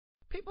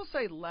People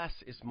say less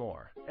is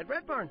more. At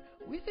Red Barn,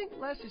 we think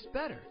less is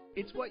better.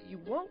 It's what you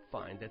won't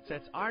find that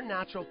sets our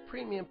natural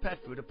premium pet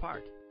food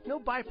apart. No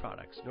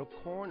byproducts, no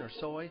corn or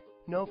soy,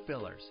 no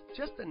fillers.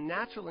 Just the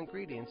natural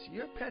ingredients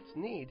your pets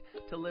need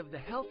to live the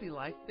healthy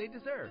life they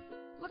deserve.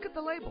 Look at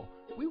the label.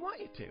 We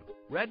want you to.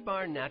 Red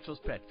Barn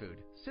Naturals Pet Food.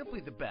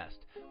 Simply the best.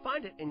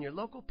 Find it in your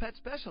local pet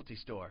specialty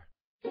store.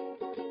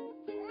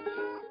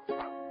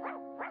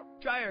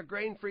 Try our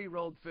grain-free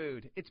rolled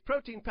food. It's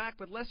protein-packed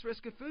with less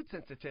risk of food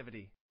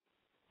sensitivity.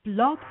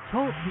 Blog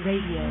Talk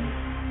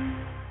Radio.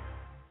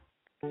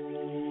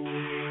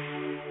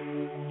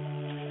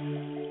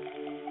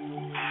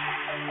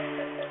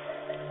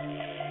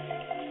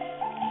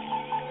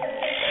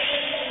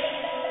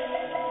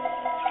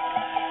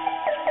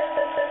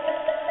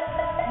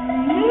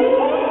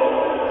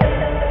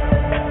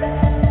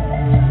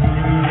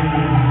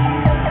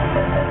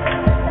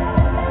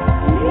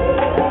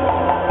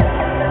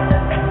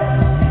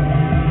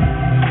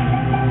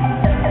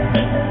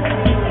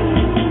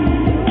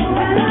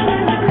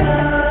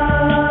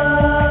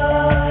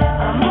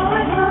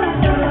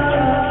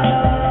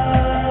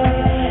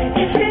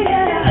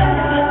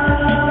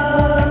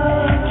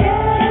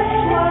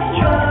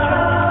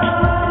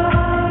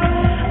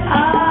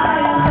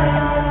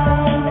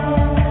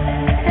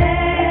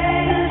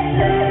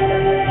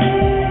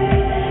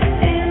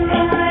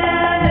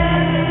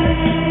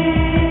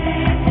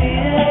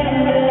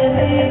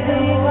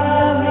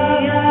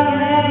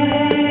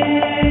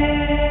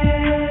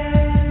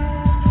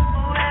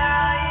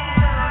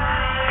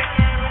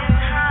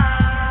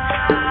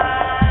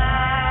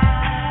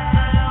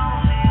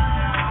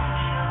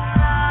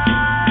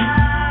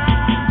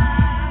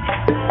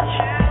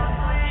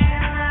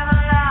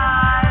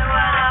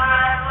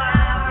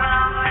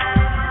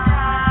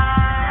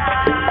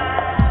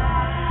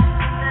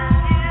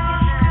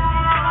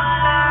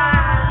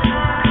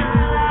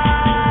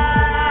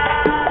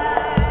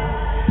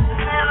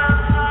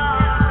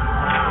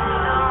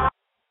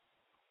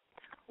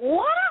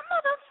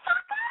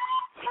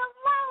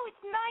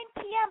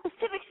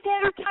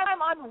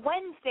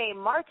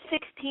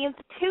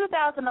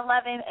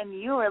 And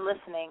you are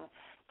listening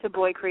to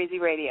Boy Crazy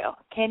Radio.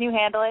 Can you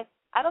handle it?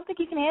 I don't think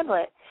you can handle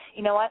it.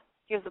 You know what?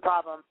 Here's the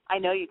problem. I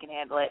know you can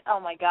handle it. Oh,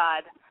 my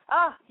God.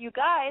 You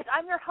guys,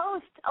 I'm your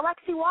host,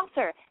 Alexi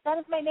Wasser. That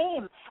is my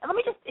name. And let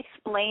me just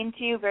explain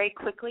to you very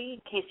quickly,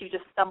 in case you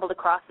just stumbled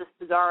across this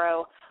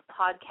bizarro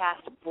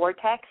podcast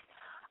vortex.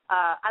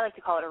 I like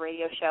to call it a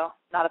radio show,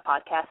 not a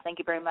podcast. Thank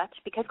you very much.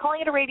 Because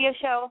calling it a radio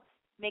show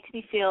makes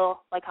me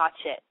feel like hot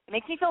shit. It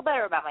makes me feel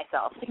better about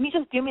myself. So can you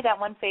just do me that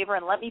one favor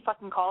and let me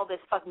fucking call this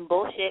fucking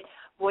bullshit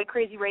Boy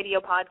Crazy Radio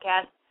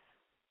podcast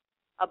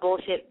a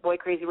bullshit Boy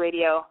Crazy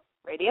Radio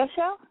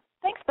show?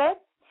 Thanks, babe.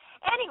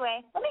 Anyway,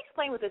 let me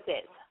explain what this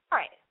is. All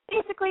right.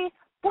 Basically,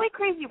 Boy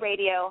Crazy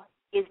Radio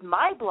is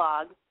my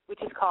blog,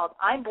 which is called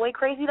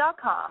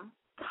I'mBoyCrazy.com,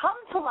 come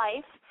to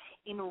life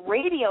in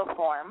radio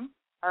form,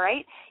 all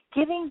right,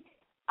 giving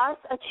us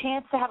a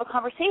chance to have a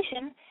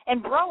conversation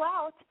and bro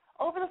out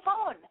over the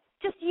phone.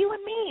 Just you and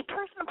me,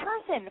 person to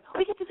person.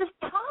 We get to just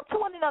talk to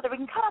one another. We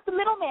can cut out the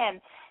middleman.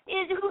 We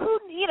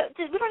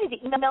don't need to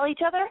email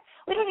each other.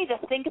 We don't need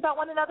to think about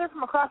one another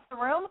from across the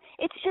room.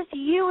 It's just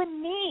you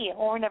and me.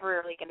 Well, we're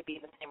never really going to be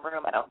in the same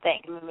room, I don't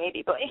think.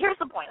 Maybe. But here's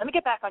the point. Let me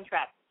get back on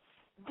track.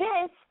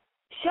 This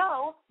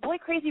show,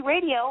 Boy Crazy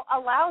Radio,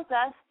 allows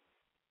us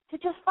to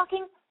just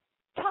fucking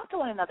talk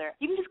to one another.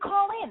 You can just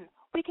call in.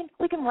 We can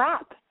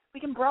rap. We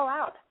can bro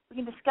out. We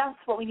can discuss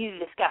what we need to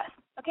discuss.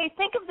 Okay,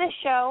 think of this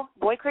show,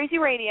 Boy Crazy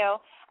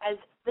Radio, as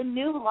the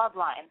new love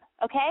line,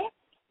 okay?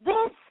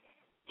 This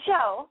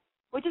show,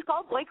 which is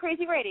called Boy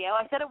Crazy Radio,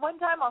 I said it one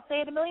time, I'll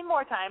say it a million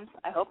more times.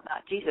 I hope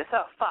not. Jesus,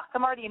 oh, fuck.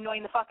 I'm already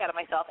annoying the fuck out of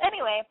myself.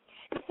 Anyway,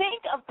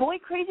 think of Boy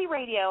Crazy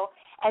Radio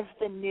as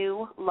the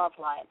new love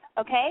line,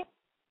 okay?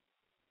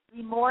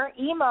 The more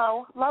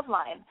emo love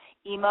line.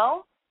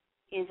 Emo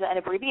is an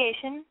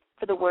abbreviation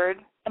for the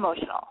word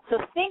emotional. So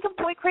think of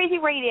Boy Crazy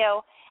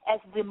Radio as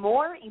the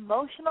more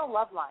emotional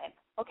love line,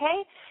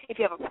 okay? If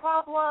you have a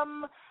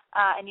problem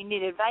and you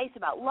need advice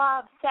about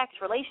love, sex,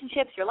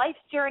 relationships, your life's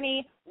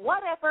journey,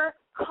 whatever,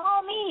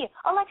 call me,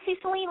 Alexi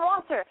Celine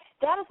Wasser.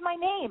 That is my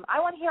name.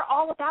 I want to hear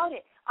all about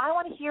it. I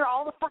want to hear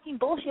all the fucking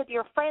bullshit that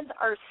your friends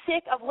are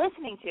sick of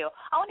listening to.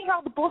 I want to hear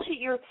all the bullshit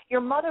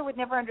your mother would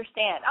never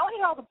understand. I want to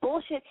hear all the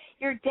bullshit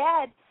your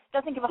dad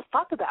doesn't give a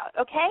fuck about,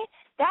 okay?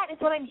 That is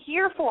what I'm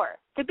here for,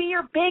 to be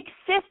your big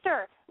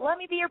sister. Let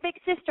me be your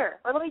big sister,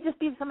 or let me just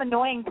be some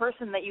annoying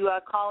person that you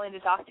call in to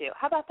talk to.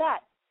 How about that?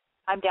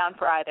 I'm down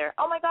for either.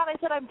 Oh, my God, I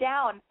said I'm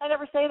down. I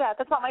never say that.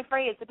 That's not my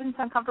phrase. It didn't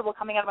sound comfortable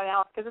coming out of my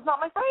mouth because it's not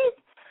my phrase.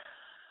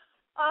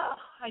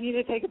 I need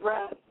to take a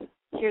breath.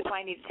 Here's why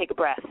I need to take a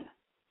breath.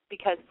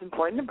 Because it's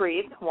important to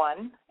breathe,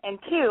 one. And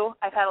two,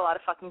 I've had a lot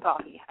of fucking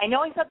coffee. I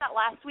know I said that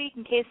last week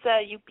in case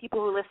you people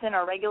who listen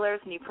are regulars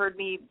and you've heard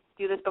me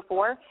do this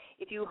before.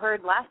 If you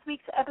heard last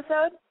week's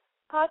radio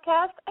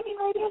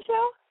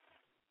show,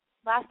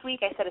 last week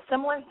I said a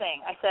similar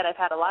thing. I said I've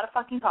had a lot of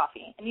fucking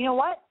coffee. And you know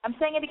what? I'm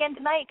saying it again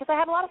tonight because I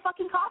had a lot of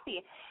fucking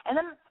coffee. And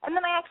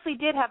then I actually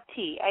did have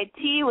tea. I had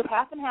tea with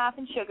half and half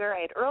and sugar.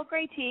 I had Earl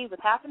Grey tea with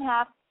half and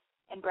half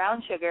and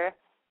brown sugar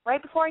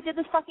right before I did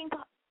this fucking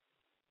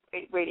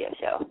radio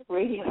show.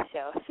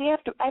 See,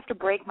 I have to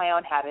break my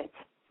own habits.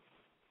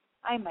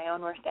 I'm my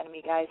own worst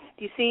enemy, guys.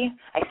 Do you see?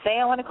 I say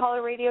I want to call it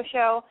a radio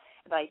show,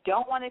 but I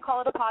don't want to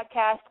call it a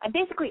podcast. I'm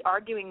basically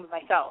arguing with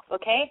myself,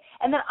 okay?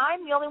 And then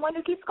I'm the only one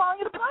who keeps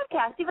calling it a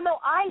podcast, even though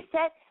I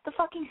set the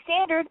fucking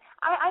standard.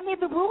 I made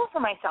the rule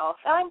for myself,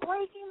 and I'm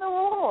breaking the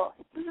rule.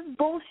 This is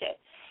bullshit.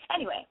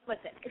 Anyway,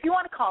 listen, if you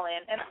want to call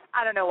in, and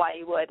I don't know why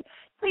you would,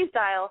 please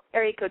dial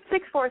area code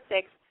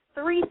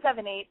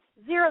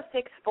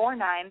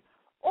 646-378-0649,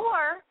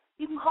 or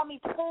you can call me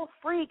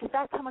toll-free because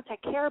that's how much I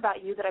care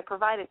about you, that I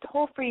provide a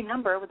toll-free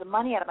number with the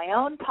money out of my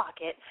own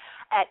pocket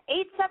at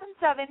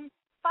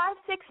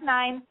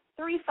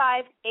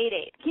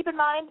 877-569-3588. Keep in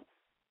mind,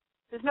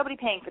 there's nobody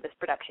paying for this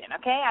production,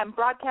 okay? I'm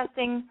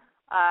broadcasting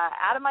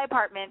out of my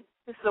apartment.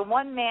 This is a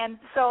one-man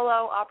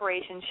solo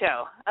operation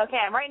show. Okay,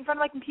 I'm right in front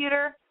of my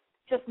computer,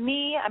 just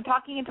me. I'm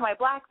talking into my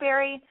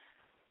BlackBerry,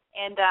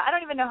 and I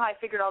don't even know how I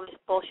figured all this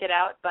bullshit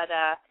out, but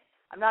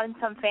I'm not in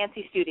some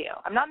fancy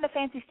studio. I'm not in the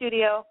fancy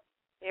studio.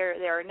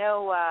 There are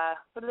no,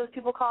 what are those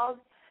people called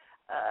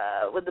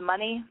with the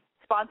money?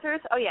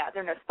 Sponsors? Oh, yeah,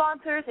 there are no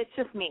sponsors. It's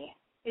just me.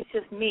 It's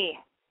just me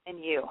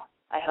and you,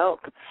 I hope.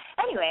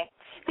 Anyway,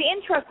 the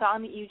intro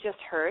song that you just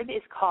heard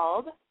is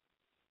called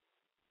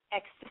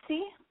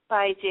Ecstasy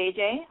by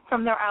JJ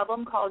from their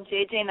album called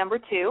JJ No.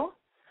 2.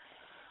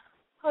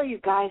 Oh, you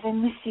guys, I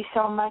missed you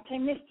so much. I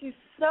missed you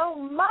so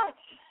much.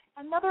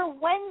 Another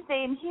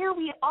Wednesday, and here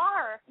we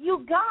are.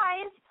 You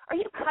guys, are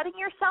you cutting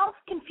yourself,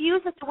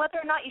 confused as to whether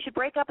or not you should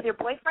break up with your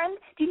boyfriend?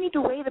 Do you need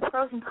to weigh the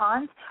pros and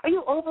cons? Are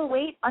you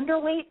overweight,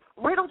 underweight,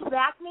 riddled with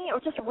acne, or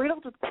just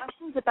riddled with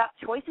questions about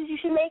choices you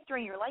should make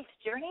during your life's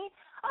journey?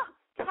 Oh,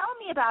 tell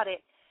me about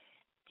it.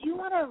 Do you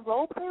want to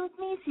role play with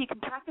me so you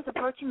can practice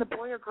approaching the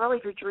boy or girl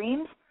of your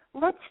dreams?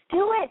 Let's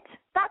do it.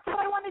 That's what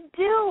I want to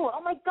do.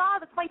 Oh, my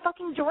God, that's my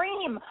fucking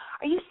dream.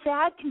 Are you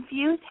sad,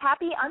 confused,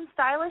 happy,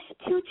 unstylish,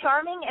 too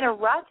charming, in a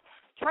rut,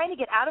 trying to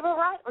get out of a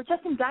rut, or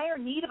just in dire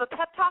need of a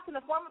pep talk in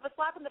the form of a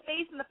slap in the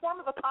face, in the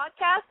form of a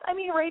podcast, a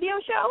radio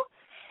show?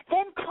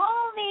 Then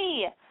call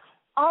me.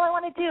 All I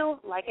want to do,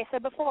 like I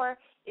said before,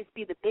 is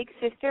be the big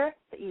sister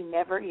that you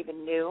never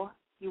even knew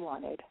you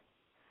wanted.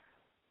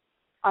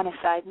 On a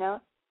side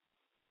note,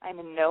 I'm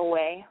in no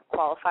way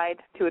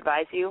qualified to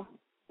advise you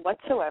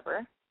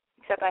whatsoever,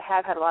 except I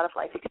have had a lot of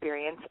life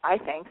experience, I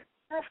think,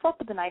 and I've slept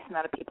with a nice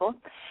amount of people.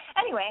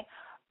 Anyway,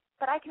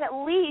 but I can at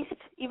least,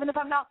 even if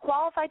I'm not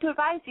qualified to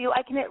advise you,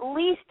 I can at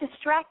least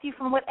distract you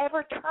from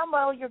whatever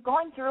turmoil you're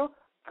going through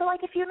for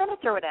like a few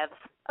minutes or whatever,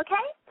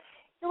 okay?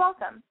 You're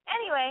welcome.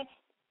 Anyway,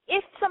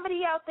 if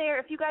somebody out there,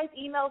 if you guys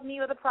emailed me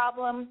with a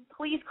problem,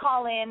 please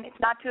call in. It's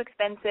not too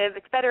expensive.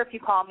 It's better if you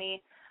call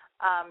me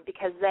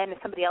because then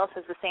if somebody else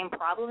has the same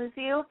problem as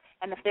you,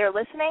 and if they're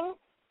listening,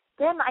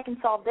 then I can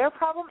solve their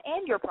problem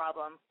and your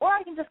problem, or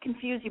I can just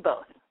confuse you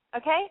both,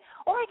 okay?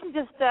 Or I can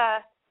just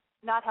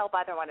not help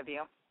either one of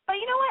you. But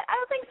you know what? I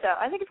don't think so.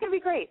 I think it's going to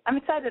be great. I'm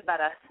excited about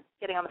us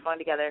getting on the phone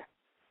together,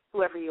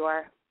 whoever you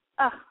are.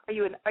 Are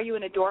you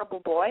an adorable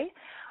boy?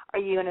 Are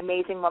you an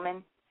amazing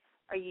woman?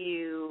 Are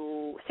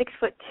you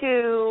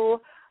 6'2",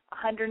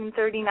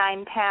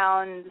 139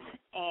 pounds,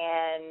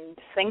 and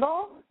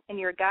single, and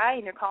you're a guy,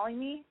 and you're calling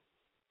me?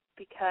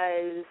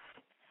 Because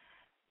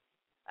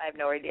I have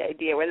no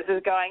idea where this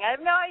is going. I have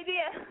no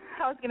idea.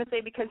 I was going to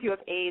say because you have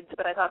AIDS,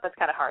 but I thought that's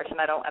kind of harsh,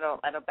 and I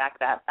don't back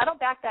that. I don't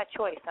back that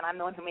choice, and I'm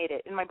the one who made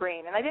it in my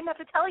brain, and I didn't have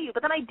to tell you,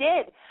 but then I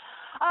did.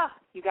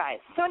 You guys.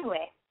 So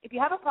anyway, if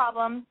you have a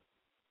problem,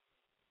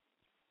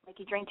 like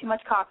you drink too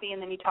much coffee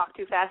and then you talk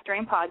too fast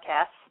during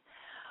podcasts,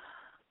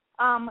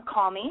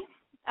 call me.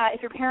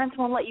 If your parents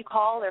won't let you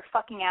call, they're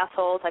fucking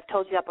assholes. I've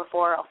told you that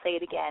before. I'll say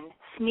it again.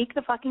 Sneak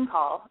the fucking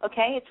call,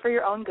 okay? It's for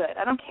your own good.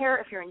 I don't care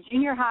if you're in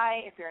junior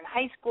high, if you're in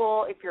high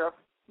school, if you're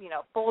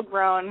a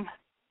full-grown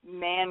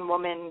man,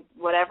 woman,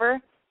 whatever.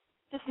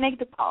 Just make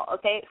the call,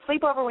 okay?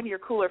 Sleep over one of your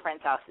cooler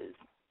friends' houses.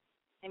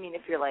 I mean,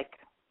 if you're, like,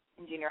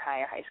 in junior high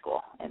or high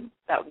school, and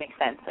that would make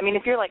sense. I mean,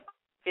 if you're, like,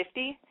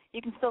 50,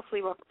 you can still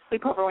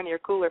sleep over one of your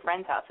cooler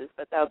friends' houses,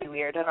 but that would be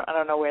weird. I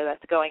don't know where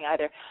that's going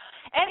either.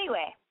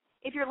 Anyway,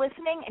 if you're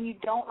listening and you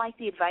don't like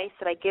the advice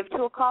that I give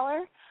to a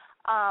caller,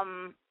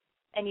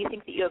 and you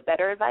think that you have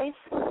better advice,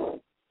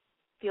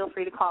 feel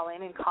free to call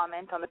in and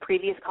comment on the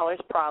previous caller's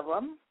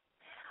problem.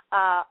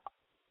 I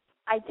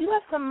do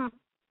have some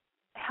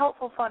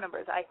helpful phone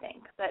numbers, I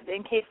think, that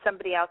in case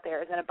somebody out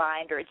there is in a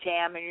bind or a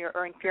jam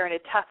or if you're in a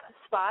tough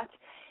spot,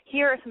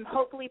 here are some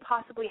hopefully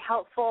possibly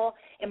helpful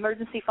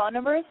emergency phone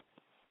numbers.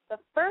 The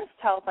first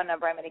telephone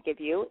number I'm going to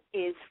give you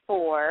is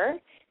for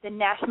the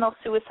National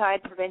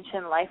Suicide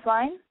Prevention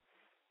Lifeline.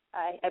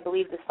 I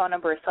believe this phone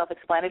number is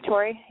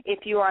self-explanatory.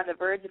 If you are on the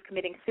verge of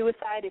committing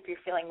suicide, if you're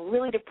feeling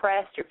really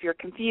depressed, or if you're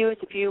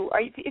confused,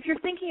 if you're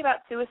thinking about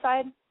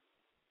suicide,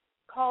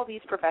 call these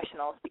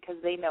professionals because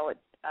they know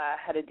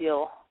how to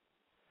deal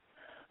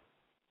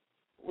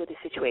with a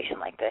situation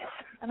like this.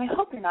 And I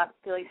hope you're not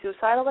feeling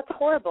suicidal. That's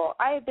horrible.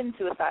 I have been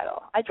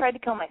suicidal. I tried to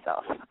kill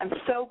myself. I'm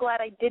so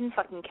glad I didn't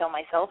fucking kill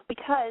myself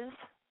because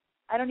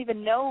I don't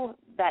even know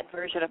that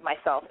version of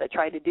myself that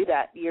tried to do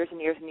that years and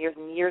years and years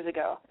and years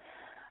ago.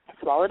 I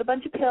swallowed a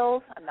bunch of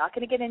pills. I'm not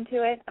going to get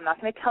into it. I'm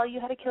not going to tell you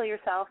how to kill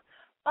yourself.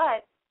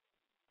 But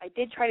I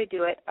did try to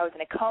do it. I was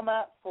in a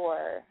coma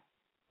for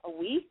a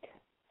week.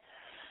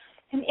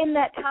 And in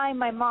that time,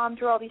 my mom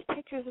drew all these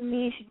pictures of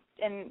me,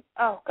 and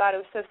oh God, it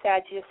was so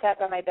sad. She just sat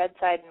by my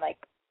bedside and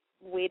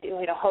waited,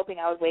 hoping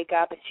I would wake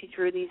up. And she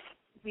drew these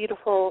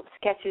beautiful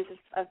sketches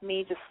of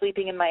me just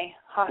sleeping in my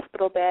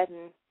hospital bed,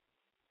 and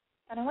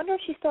I wonder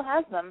if she still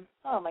has them.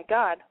 Oh my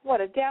God,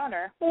 what a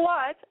downer!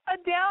 What a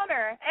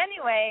downer!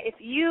 Anyway, if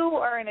you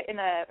are in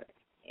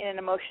an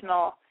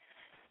emotional,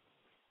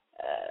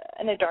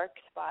 in a dark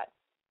spot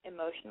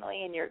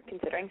emotionally, and you're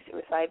considering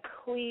suicide,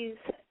 please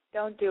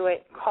don't do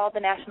it. Call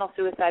the National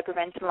Suicide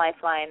Prevention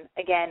Lifeline.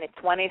 Again, it's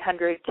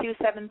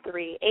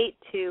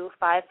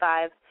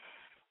 1-800-273-8255.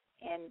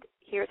 And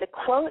here's a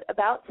quote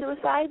about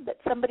suicide that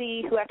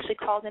somebody who actually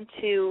called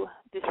into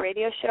this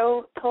radio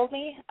show told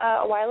me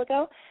a while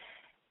ago.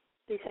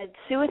 They said,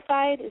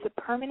 suicide is a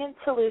permanent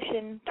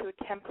solution to a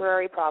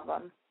temporary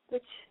problem,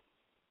 which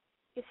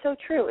is so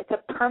true. It's a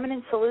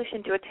permanent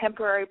solution to a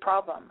temporary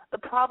problem. The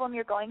problem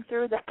you're going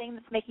through, the thing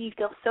that's making you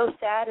feel so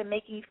sad and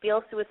making you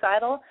feel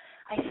suicidal,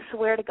 I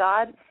swear to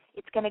God,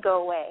 it's going to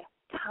go away.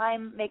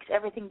 Time makes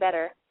everything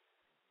better.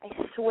 I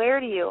swear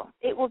to you,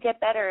 it will get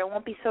better. It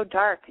won't be so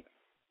dark.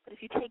 But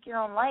if you take your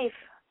own life,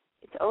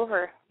 it's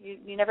over.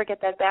 You never get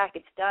that back.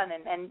 It's done.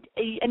 And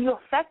you'll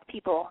affect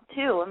people,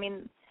 too. I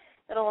mean,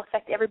 it'll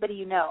affect everybody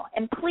you know.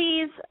 And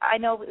please, I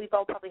know we've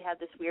all probably had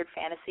this weird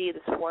fantasy,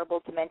 this horrible,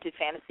 demented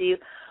fantasy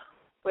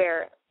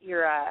where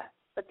you're,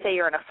 let's say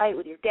you're in a fight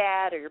with your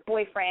dad or your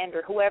boyfriend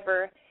or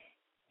whoever,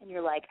 and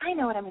you're like, I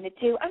know what I'm going to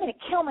do. I'm going to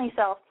kill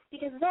myself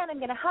because then I'm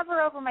going to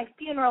hover over my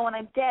funeral when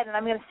I'm dead, and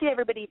I'm going to see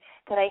everybody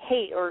that I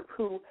hate or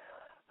who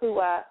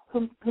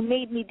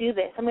made me do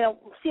this. I'm going to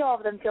see all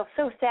of them feel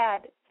so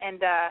sad,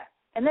 and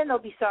then they'll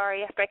be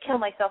sorry after I kill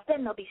myself.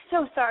 Then they'll be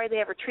so sorry they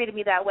ever treated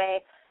me that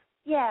way.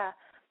 Yeah.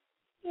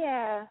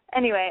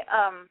 Anyway,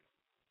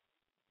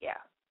 yeah.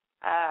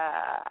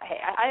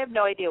 I have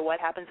no idea what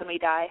happens when we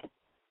die.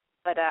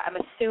 But I'm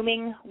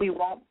assuming we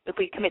won't, if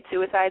we commit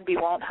suicide, we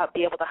won't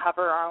be able to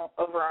hover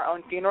over our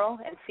own funeral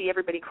and see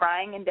everybody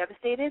crying and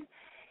devastated.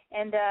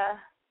 And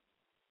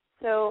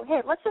so,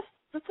 hey, let's just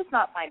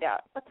not find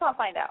out. Let's not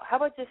find out. How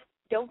about just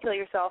don't kill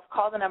yourself?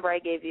 Call the number I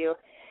gave you,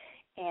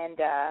 and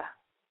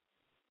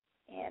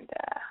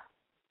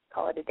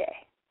call it a day.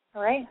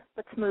 All right?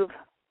 Let's move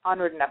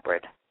onward and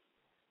upward.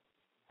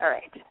 All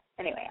right.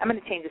 Anyway, I'm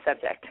going to change the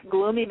subject.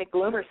 Gloomy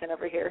McGloomerson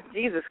over here.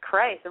 Jesus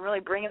Christ, I'm really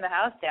bringing the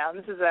house down.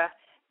 This is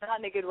not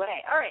in a good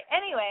way. All right.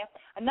 Anyway,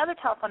 another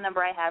telephone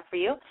number I have for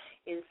you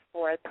is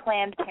for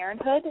Planned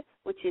Parenthood,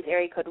 which is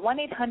area code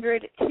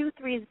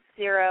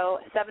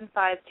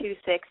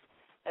 1-800-230-7526.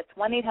 That's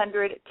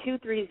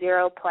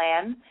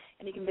 1-800-230-PLAN.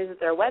 And you can visit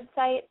their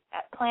website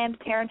at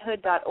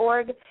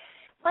plannedparenthood.org.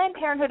 Planned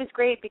Parenthood is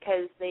great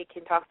because they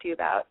can talk to you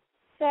about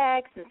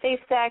sex and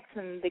safe sex,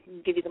 and they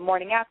can give you the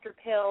morning after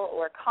pill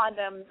or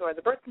condoms or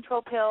the birth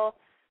control pill,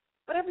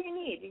 whatever you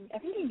need. I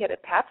think you can get a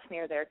pap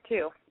smear there,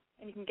 too.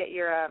 And you can get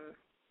your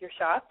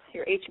shots,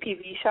 your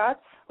HPV shots,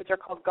 which are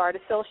called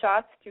Gardasil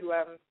shots to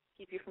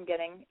keep you from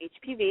getting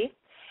HPV.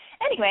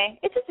 Anyway,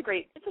 it's just a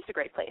great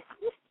place.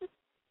 Just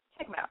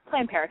check them out,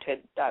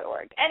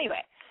 PlannedParenthood.org.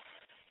 Anyway,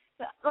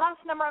 the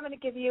last number I'm going to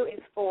give you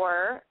is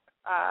for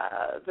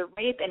the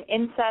Rape and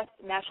Incest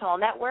National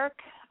Network.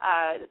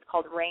 It's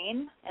called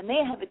RAIN, and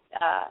they have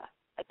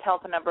a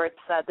telephone number. It's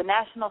the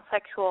National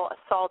Sexual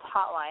Assault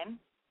Hotline.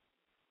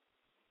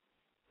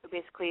 So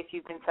basically, if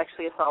you've been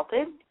sexually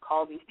assaulted,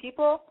 call these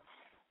people.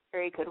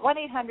 Area code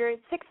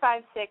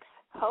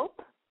 1-800-656-HOPE.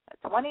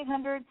 That's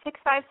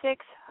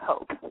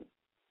 1-800-656-HOPE.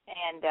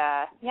 And,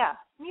 yeah,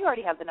 you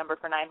already have the number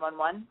for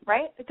 911,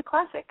 right? It's a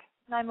classic,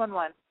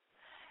 911.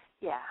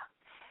 Yeah.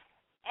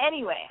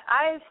 Anyway,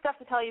 I have stuff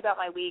to tell you about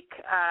my week.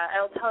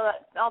 I'll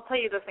tell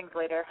you those things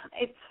later.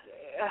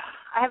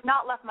 I have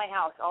not left my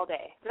house all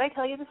day. Did I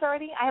tell you this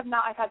already? I have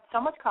not. I've had so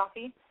much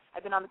coffee.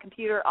 I've been on the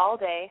computer all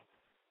day.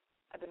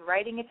 I've been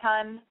writing a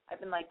ton. I've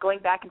been, going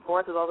back and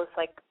forth with all this,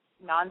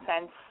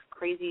 nonsense,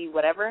 crazy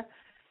whatever.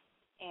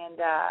 And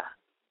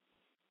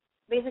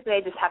basically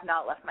I just have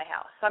not left my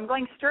house. So I'm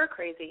going stir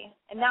crazy,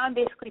 and now I'm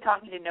basically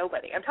talking to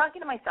nobody. I'm talking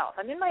to myself.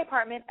 I'm in my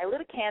apartment. I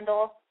lit a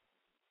candle.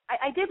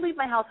 I did leave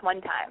my house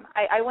one time.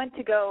 I went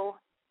to go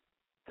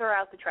throw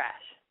out the trash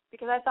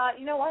because I thought,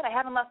 you know what, I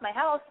haven't left my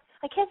house.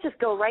 I can't just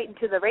go right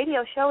into the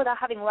radio show without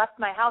having left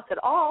my house at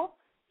all.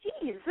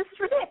 Jeez, this is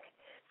ridiculous.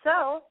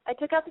 So I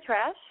took out the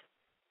trash,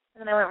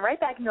 and then I went right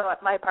back into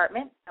my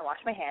apartment. I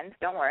washed my hands,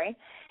 don't worry,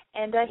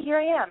 and here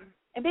I am.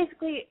 And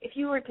basically, if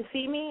you were to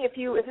see me, if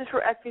you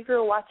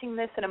were watching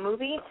this in a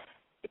movie,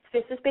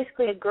 it's just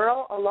basically a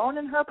girl alone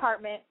in her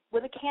apartment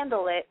with a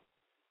candle lit,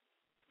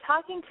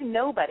 talking to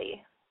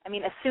nobody. I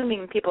mean,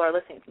 assuming people are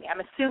listening to me. I'm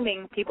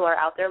assuming people are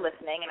out there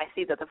listening, and I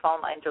see that the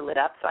phone lines are lit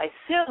up, so I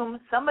assume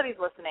somebody's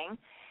listening.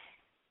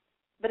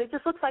 But it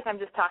just looks like I'm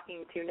just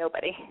talking to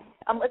nobody.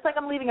 It's like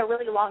I'm leaving a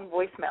really long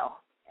voicemail,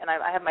 and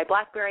I have my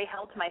BlackBerry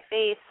held to my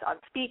face on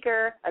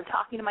speaker. I'm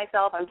talking to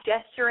myself. I'm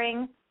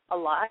gesturing a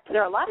lot.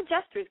 There are a lot of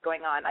gestures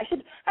going on. I should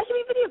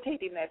be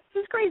videotaping this.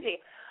 This is crazy.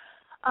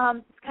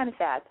 It's kind of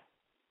sad.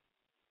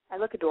 I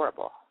look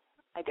adorable.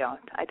 I don't.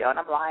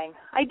 I'm lying.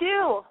 I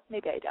do.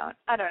 Maybe I don't.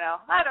 I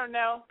don't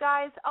know.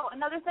 Guys,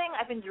 another thing,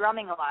 I've been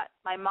drumming a lot.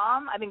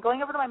 I've been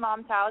going over to my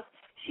mom's house.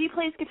 She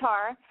plays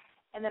guitar,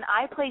 and then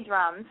I play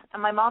drums,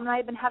 and my mom and I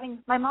have been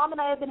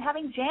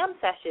having jam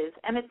sessions,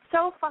 and it's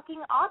so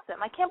fucking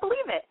awesome. I can't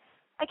believe it.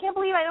 I can't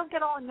believe I don't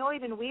get all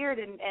annoyed and weird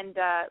and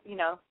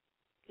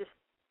just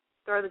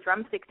throw the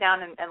drumsticks down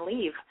and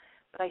leave.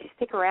 But I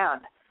stick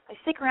around. I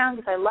stick around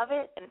because I love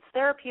it, and it's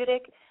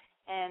therapeutic.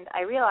 And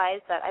I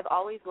realized that I've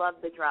always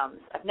loved the drums.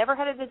 I've never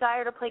had a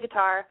desire to play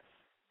guitar.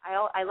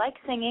 I like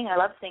singing. I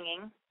love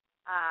singing.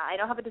 I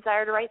don't have a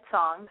desire to write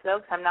songs, though,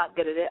 because I'm not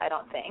good at it, I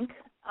don't think.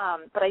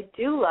 But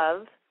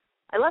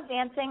I love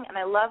dancing, and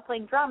I love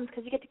playing drums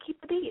because you get to keep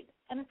the beat.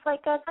 And it's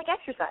like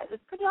exercise.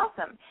 It's pretty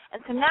awesome.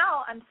 And so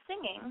now I'm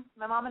singing.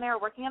 My mom and I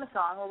are working on a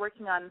song. We're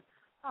working on,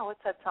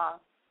 what's that song?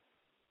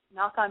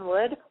 Knock on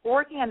Wood. We're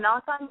working on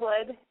Knock on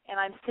Wood, and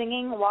I'm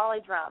singing while I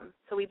drum.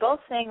 So we both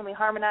sing and we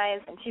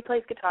harmonize, and she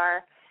plays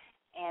guitar,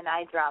 and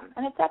I drum.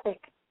 And it's epic.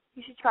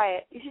 You should try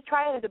it. You should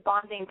try it as a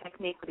bonding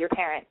technique with your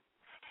parent.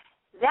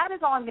 That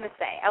is all I'm going to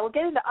say. I will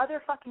get into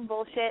other fucking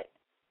bullshit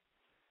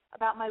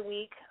about my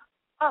week.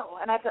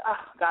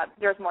 God,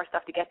 there's more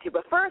stuff to get to.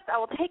 But first, I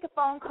will take a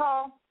phone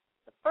call.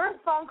 The first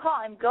phone call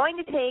I'm going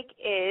to take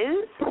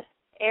is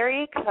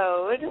area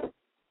code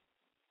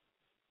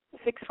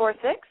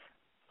 646.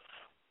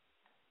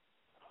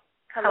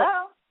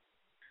 Hello.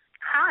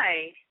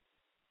 Hi.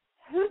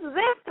 Who's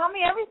this? Tell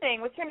me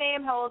everything. What's your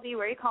name? How old are you?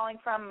 Where are you calling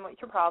from?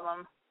 What's your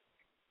problem?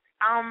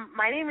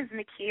 My name is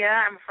Nakia.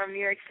 I'm from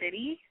New York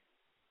City.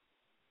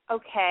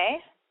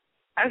 Okay.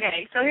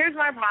 Okay, so here's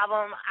my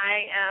problem.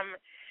 I am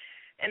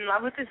in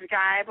love with this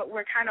guy, but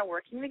we're kind of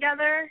working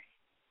together,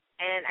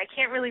 and I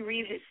can't really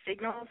read his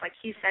signals. Like,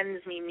 he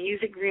sends me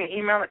music via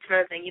email. That's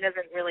another thing. He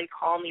doesn't really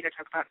call me to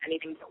talk about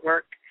anything but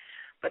work.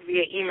 But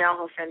via email,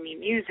 he'll send me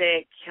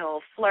music.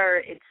 He'll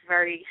flirt. It's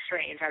very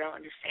strange. I don't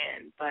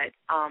understand. But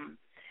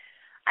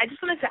I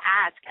just wanted to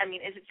ask,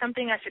 is it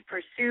something I should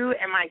pursue?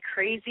 Am I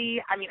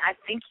crazy? I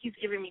think he's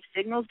giving me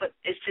signals, but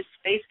it's just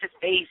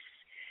face-to-face.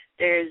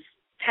 There's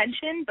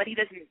tension, but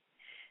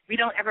we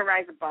don't ever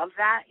rise above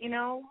that,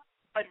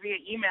 But via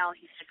email,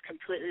 he's just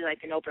completely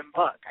like an open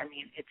book.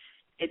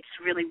 It's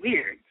really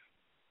weird.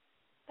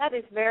 That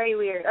is very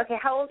weird. Okay,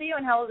 how old are you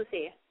and how old is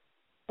he?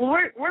 Well,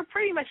 we're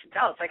pretty much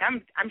adults. Like, I'm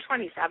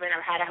 27.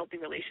 I've had a healthy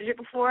relationship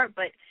before,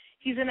 but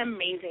he's an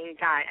amazing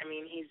guy.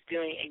 He's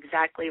doing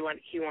exactly what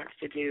he wants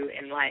to do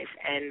in life.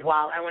 And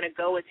while I want to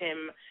go with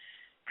him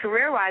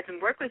career-wise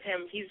and work with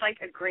him, he's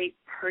like a great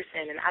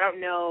person. And I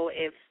don't know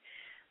if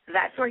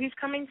that's where he's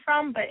coming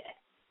from, but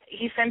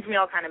he sends me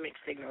all kind of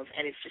mixed signals,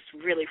 and it's just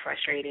really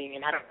frustrating.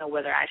 And I don't know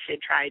whether I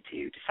should try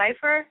to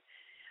decipher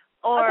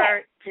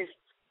or just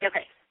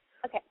okay.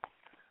 Okay.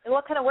 And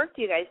what kind of work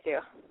do you guys do?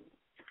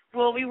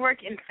 Well, we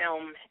work in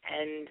film,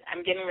 and I'm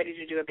getting ready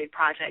to do a big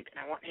project,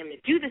 and I want him to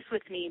do this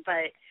with me,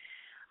 but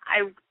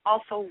I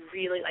also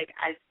really,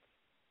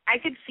 I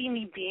could see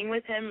me being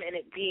with him and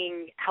it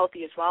being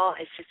healthy as well.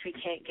 It's just we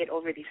can't get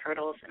over these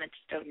hurdles, and I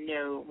just don't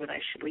know whether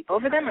I should leap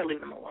over them or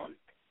leave them alone.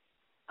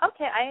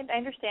 Okay, I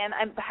understand.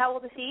 How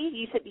old is he?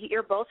 You said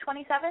you're both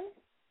 27?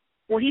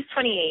 Well, he's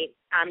 28.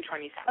 I'm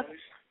 27. Okay.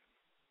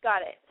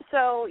 Got it.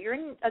 So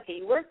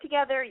you work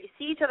together, you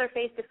see each other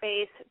face to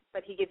face,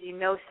 but he gives you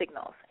no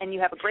signals, and you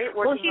have a great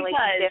working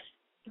relationship.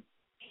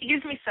 He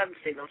gives me some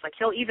signals. Like,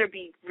 he'll either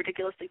be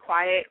ridiculously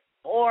quiet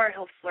or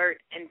he'll flirt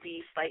and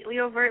be slightly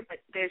overt, but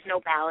there's no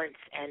balance,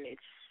 and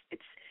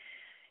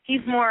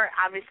he's more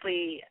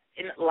obviously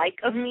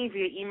of me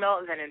via email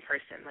than in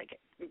person. Like,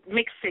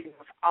 mixed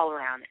signals all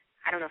around.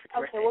 I don't know if it's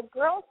worth it.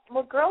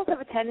 Well, girls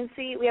have a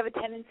tendency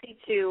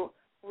to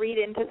read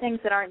into things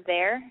that aren't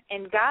there,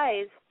 and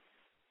guys,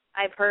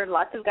 I've heard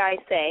lots of guys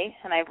say,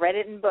 and I've read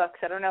it in books.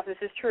 I don't know if this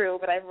is true,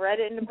 but I've read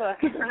it in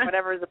books,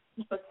 whatever is a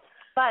book.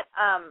 But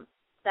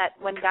that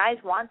when guys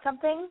want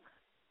something,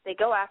 they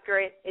go after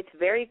it. It's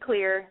very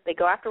clear. They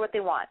go after what they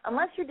want.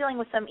 Unless you're dealing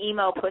with some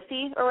emo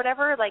pussy or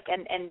whatever,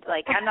 and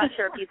I'm not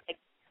sure if he's like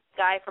a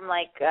guy from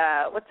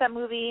what's that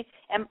movie?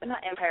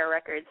 Not Empire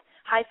Records.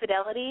 High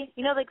Fidelity.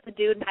 You know, like the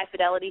dude in High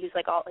Fidelity who's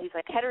he's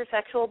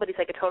heterosexual, but he's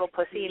like a total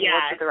pussy and he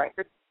works with the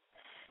records.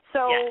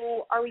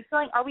 So are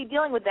we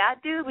dealing with that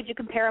dude? Would you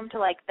compare him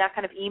to that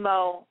kind of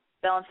emo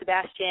Belle and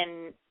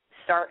Sebastian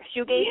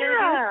shoegazer?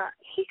 Yeah,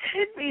 he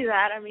could be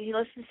that. He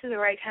listens to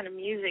the right kind of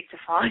music to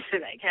fall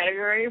into that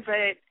category,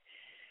 but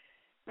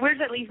where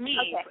does that leave me?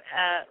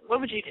 Okay.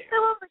 What would you do?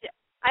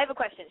 I have a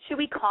question. Should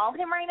we call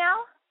him right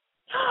now?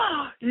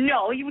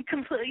 No, he would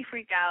completely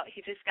freak out.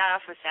 He just got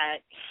off a set.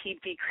 He'd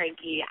be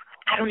cranky.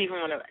 I don't even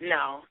want to.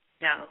 No.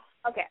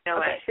 Okay. No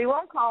okay. way. So you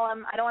won't call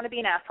him. I don't want to be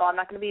an asshole. I'm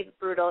not going to be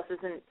brutal. This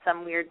isn't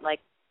some weird like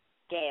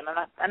game.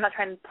 I'm not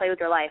trying to play with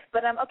your life.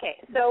 But okay.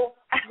 So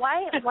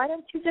why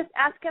don't you just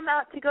ask him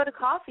out to go to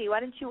coffee? Why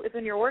don't you, if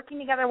when you're working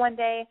together one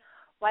day,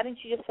 why don't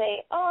you just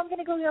say, "Oh, I'm going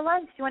to go get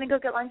lunch. Do you want to go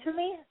get lunch with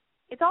me?"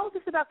 It's all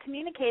just about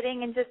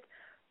communicating and just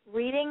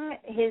reading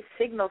his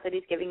signals that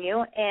he's giving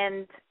you.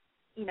 And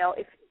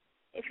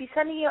if he's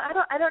sending you,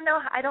 I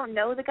don't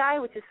know the guy,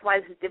 which is why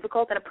this is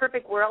difficult. In a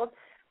perfect world,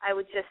 I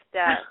would just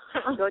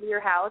go to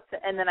your house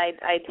and then I'd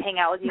hang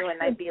out with you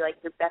and I'd be like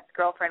your best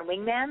girlfriend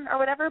wingman or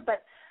whatever.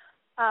 But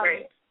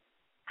right.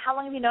 How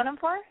long have you known him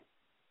for?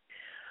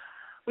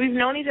 We've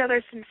known each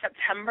other since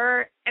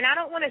September, and I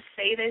don't want to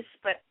say this,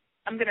 but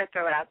I'm going to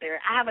throw it out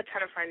there. I have a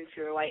ton of friends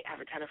who are white. I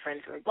have a ton of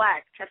friends who are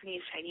black,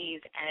 Japanese,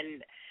 Chinese,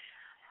 and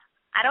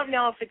I don't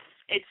know if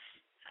it's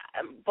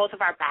both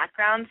of our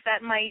backgrounds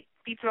that might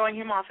be throwing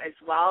him off as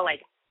well.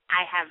 Like,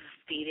 I have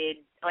dated,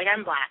 like,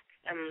 I'm black.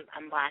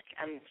 I'm black.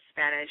 I'm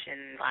Spanish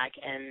and black,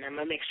 and I'm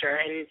a mixture.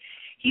 And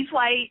he's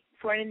white,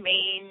 born in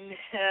Maine,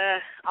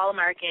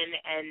 all-American,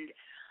 and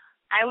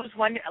I was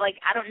wondering, like,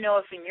 I don't know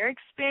if in your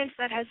experience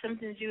that has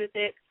something to do with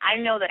it. I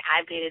know that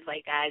I've dated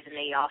white guys, and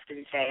they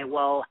often say,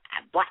 well,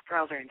 black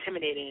girls are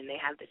intimidating, and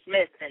they have this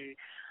myth, and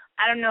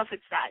I don't know if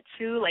it's that,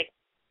 too. Like,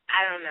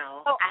 I don't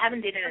know. I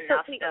haven't dated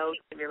enough, though,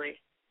 to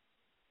really.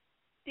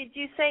 Did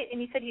you say,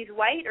 and you said he's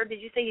white, or did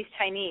you say he's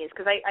Chinese?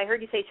 Because I heard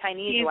you say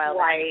Chinese a while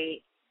back.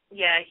 He's white.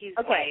 Yeah, he's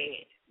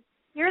white.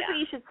 Here's what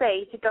you should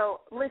say. You should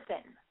go,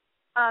 listen,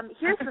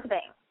 here's the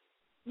thing.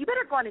 You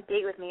better go on a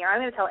date with me, or I'm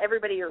going to tell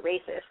everybody you're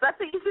racist. That's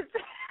what you should say.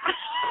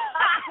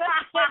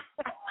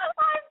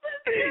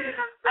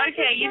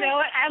 Okay, you know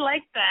what? I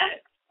like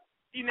that.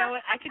 You know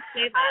what? I could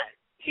say that.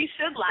 He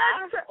should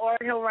laugh, or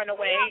he'll run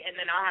away, and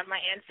then I'll have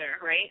my answer,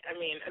 right? I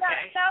mean,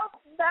 okay.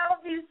 That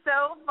would be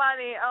so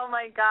funny. Oh,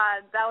 my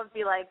God. That would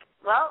be like,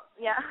 well,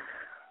 yeah.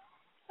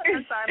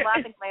 I'm sorry, I'm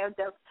laughing at my own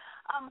joke.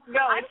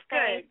 No, it's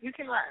good. You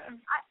can laugh.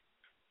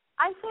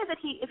 I say that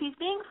if he's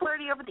being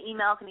flirty over the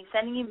emails and he's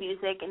sending you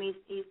music and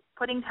he's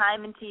putting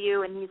time into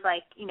you and he's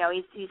like,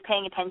 he's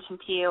paying attention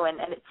to you and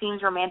it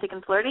seems romantic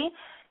and flirty.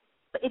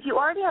 But if you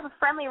already have a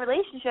friendly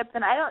relationship,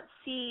 then I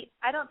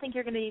don't think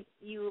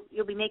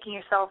you'll be making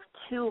yourself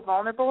too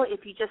vulnerable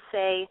if you just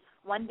say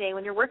one day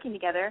when you're working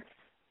together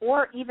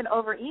or even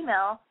over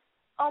email,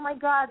 oh my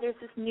God, there's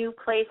this new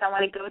place I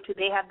want to go to.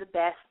 They have the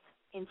best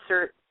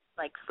insert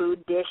like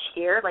food dish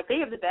here. Like they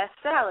have the best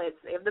salads.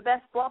 They have the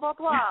best blah, blah,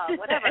 blah,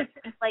 whatever.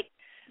 Like,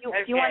 do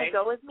you want to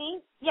go with me?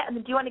 Yeah, and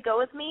do you want to go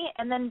with me?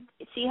 And then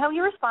see how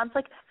you respond.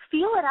 Like,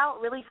 feel it out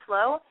really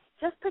slow.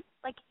 Just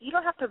you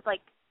don't have to,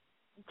 like,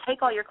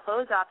 take all your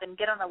clothes off and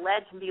get on a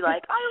ledge and be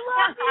like, I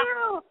love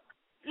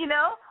you.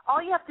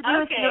 All you have to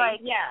do is be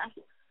like, yeah.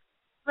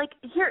 Like,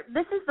 here,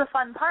 this is the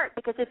fun part,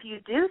 because if you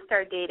do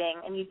start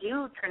dating and you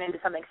do turn into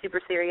something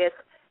super serious,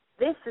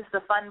 this is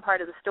the fun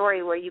part of the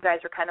story where you guys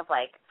are kind of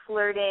like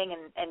flirting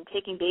and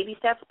taking baby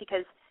steps,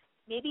 because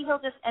maybe he'll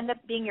just end up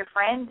being your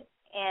friend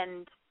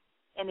and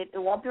it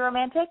won't be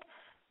romantic,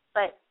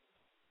 but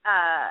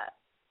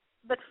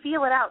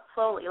feel it out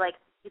slowly. Like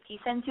if he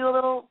sends you a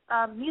little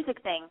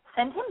music thing,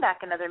 send him back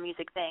another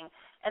music thing,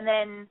 and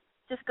then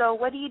just go,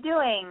 what are you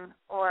doing?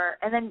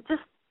 And then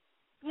just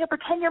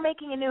pretend you're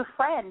making a new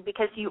friend,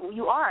 because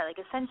you are, like,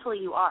 essentially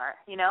you are,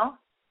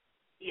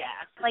 Yeah,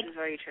 like, this is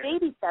very true.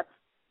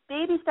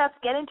 Baby steps,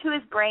 get into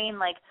his brain,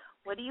 like,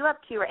 what are you up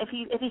to? If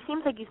he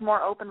seems like he's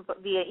more open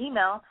via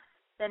email,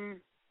 then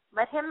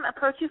let him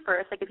approach you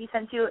first. Like, if he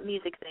sends you a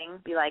music thing,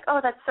 be like, oh,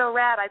 that's so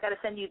rad, I've got to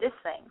send you this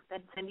thing.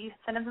 Then send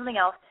him something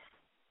else,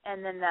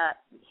 and then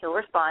he'll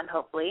respond,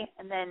 hopefully,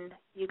 and then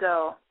you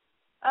go,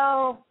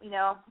 oh,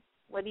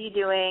 what are you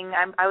doing?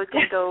 I was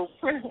going to go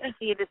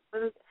see this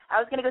movie. I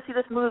was going to go see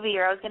this movie,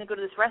 or I was going to go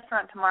to this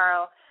restaurant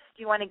tomorrow.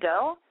 Do you want to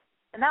go?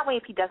 And that way,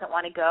 if he doesn't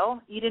want to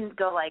go, you didn't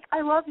go like,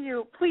 I love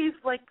you, please,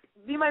 like,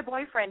 be my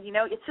boyfriend,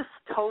 It's just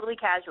totally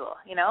casual,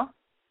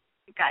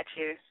 Got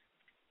you.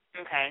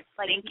 Okay.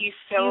 Like, thank you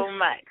so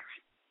much.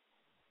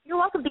 You're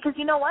welcome, because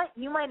you know what?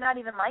 You might not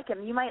even like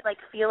him. You might, like,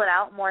 feel it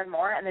out more and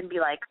more and then be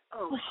like,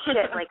 oh,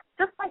 shit. Like,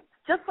 just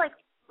like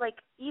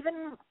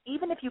even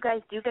if you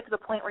guys do get to the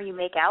point where you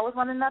make out with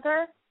one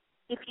another,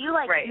 if you,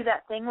 like, do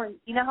that thing where,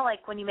 how,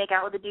 like, when you make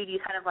out with a dude, you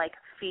kind of, like,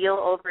 feel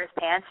over his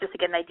pants just to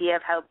get an idea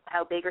of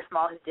how big or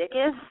small his dick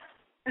is?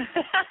 Like,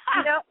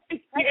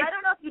 I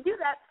don't know if you do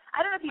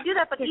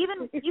that. But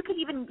even you could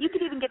even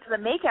get to the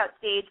makeout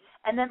stage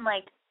and then,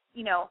 like,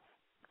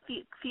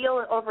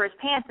 feel over his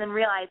pants and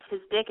realize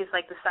his dick is,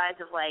 like, the size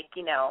of, like,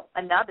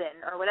 a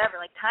nubbin or whatever,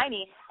 like,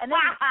 tiny. And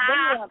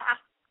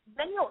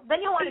then you'll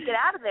want to get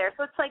out of there.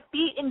 So it's like,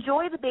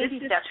 enjoy the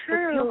baby steps.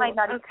 True. You might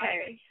not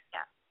okay.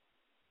 Yeah.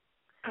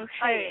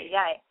 Okay.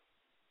 Yeah.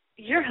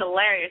 You're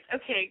hilarious.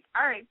 Okay.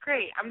 All right.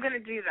 Great. I'm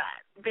gonna do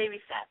that. Baby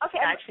steps. Okay.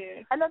 Got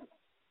you. And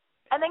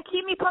then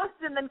keep me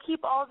posted, and then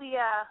keep all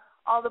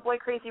the Boy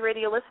Crazy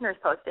Radio listeners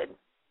posted.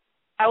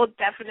 I will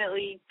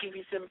definitely give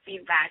you some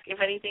feedback.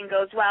 If anything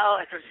goes well,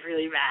 if it's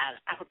really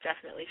bad, I will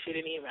definitely shoot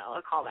an email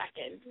or call back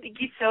in. Thank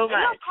you so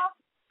much.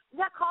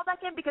 call back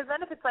in, because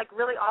then if it's like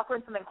really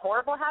awkward and something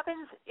horrible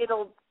happens,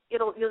 you'll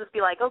just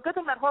be like, oh, good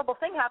thing that horrible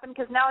thing happened,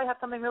 because now I have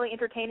something really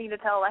entertaining to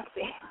tell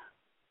Lexi.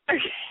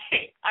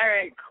 Okay. All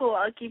right, cool.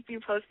 I'll keep you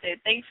posted.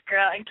 Thanks,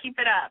 girl, and keep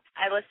it up.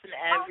 I listen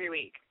every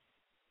week.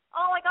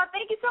 Oh, my God,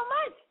 thank you so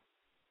much.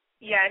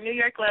 Yeah, New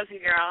York loves you,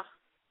 girl.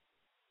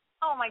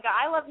 Oh, my God,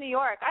 I love New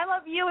York. I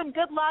love you, and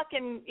good luck,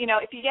 and,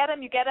 if you get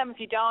them, you get them. If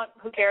you don't,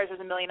 who cares?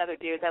 There's a million other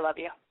dudes. I love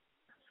you.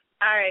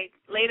 All right,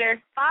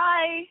 later.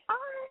 Bye.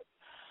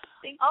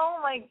 Bye. Oh,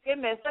 my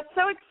goodness, that's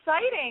so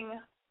exciting.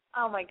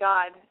 Oh, my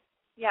God.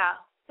 Yeah,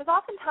 because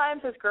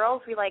oftentimes as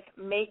girls, we,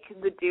 make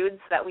the dudes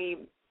that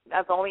we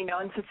have only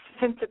known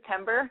since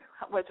September.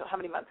 How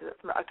many months is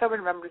it? October,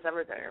 November,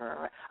 December,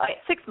 January. Okay,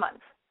 6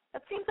 months.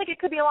 That seems like it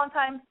could be a long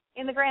time.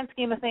 In the grand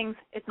scheme of things,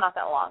 it's not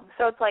that long.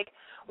 So it's like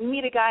we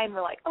meet a guy and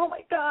we're like, oh,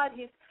 my God,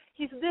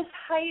 he's this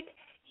height.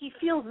 He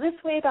feels this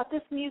way about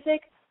this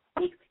music.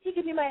 He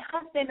could be my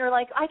husband, or,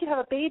 I could have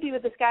a baby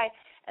with this guy.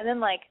 And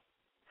then,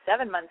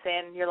 7 months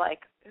in, you're like,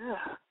 oh,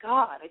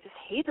 God, I just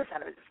hate the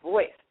sound of his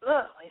voice.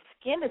 Ugh, my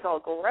skin is all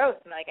gross.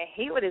 And, I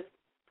hate what his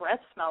breath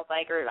smells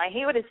like, or I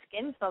hate what his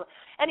skin smells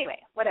like. Anyway,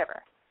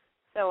 whatever.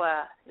 So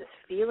just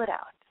feel it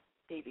out.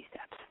 Baby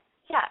steps.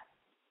 Yeah.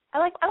 I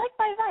like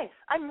my advice.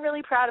 I'm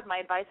really proud of my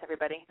advice,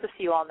 everybody, just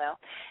so you all know.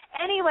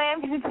 Anyway, I'm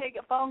going to take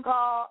a phone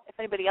call. If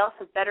anybody else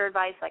has better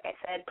advice, like I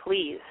said,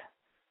 please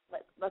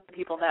let the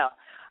people know.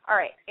 All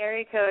right,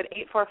 area code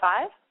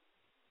 845.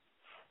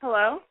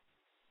 Hello?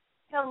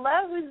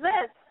 Hello, who's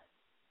this?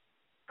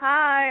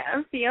 Hi,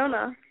 I'm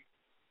Fiona.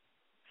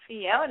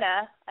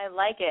 Fiona? I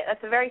like it.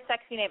 That's a very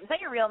sexy name. Is that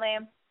your real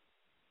name?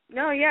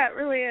 No, yeah, it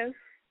really is.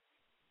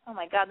 Oh,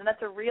 my God, then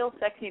that's a real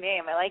sexy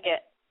name. I like it.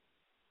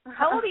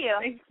 How old are you?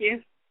 Thank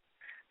you.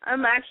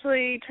 I'm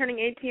actually turning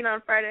 18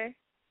 on Friday.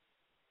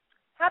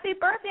 Happy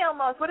birthday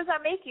almost. What does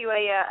that make you,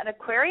 an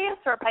Aquarius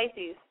or a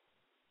Pisces?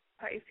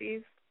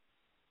 Pisces.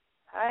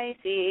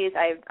 Pisces.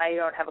 I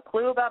don't have a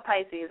clue about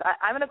Pisces.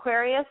 I'm an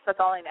Aquarius. That's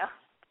all I know.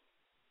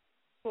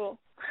 Cool.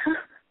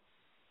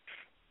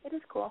 It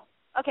is cool.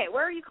 Okay,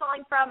 where are you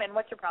calling from, and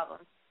what's your problem?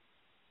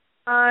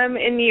 I'm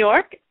in New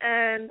York,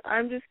 and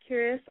I'm just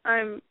curious.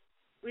 I'm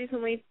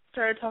recently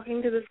started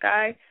talking to this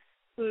guy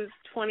who's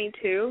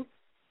 22,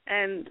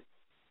 and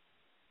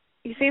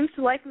he seems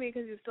to like me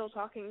because he's still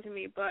talking to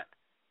me, but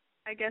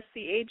I guess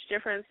the age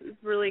difference is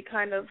really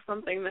kind of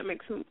something that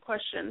makes him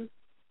question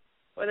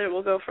whether it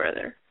will go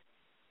further.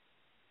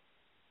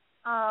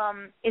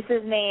 Is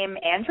his name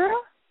Andrew?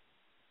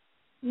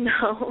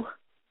 No.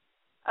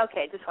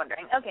 Okay, just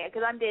wondering. Okay,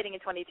 because I'm dating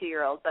a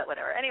 22-year-old, but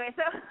whatever. Anyway,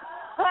 so...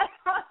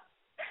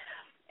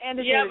 and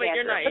yeah, but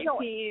Andrew. You're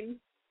not 18.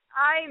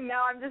 I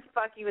know, I'm just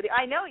fucking with you.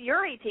 I know,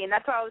 you're 18.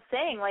 That's what I was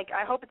saying.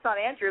 I hope it's not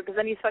Andrew, because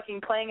then he's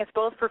fucking playing us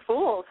both for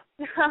fools.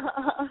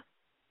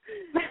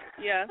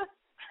 Yeah.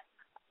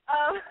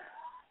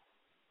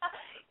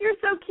 You're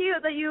so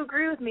cute that you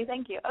agree with me.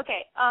 Thank you.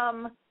 Okay,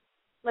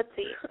 let's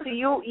see. So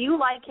you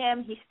like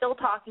him. He's still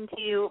talking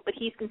to you, but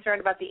he's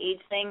concerned about the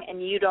age thing,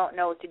 and you don't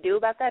know what to do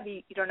about that?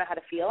 You don't know how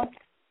to feel?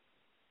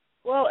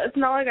 Well, it's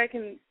not like I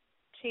can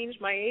change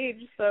my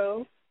age,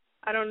 so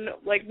I don't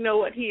know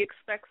what he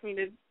expects me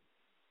to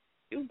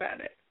do about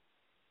it.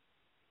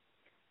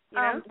 You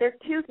know? There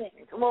are two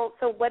things. Well,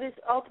 so what is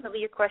ultimately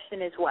your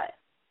question is what?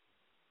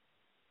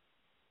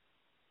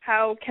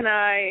 How can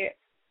I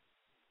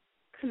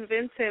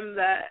convince him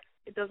that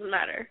it doesn't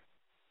matter?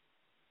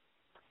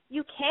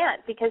 You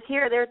can't, because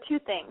there are two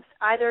things.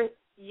 Either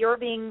your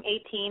being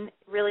 18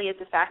 really is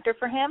a factor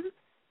for him,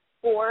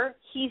 or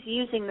he's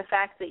using the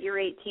fact that you're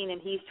 18 and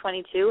he's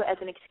 22 as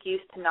an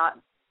excuse to not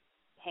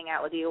hang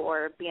out with you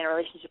or be in a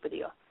relationship with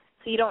you.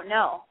 So you don't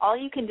know. All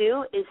you can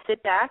do is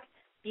sit back,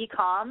 be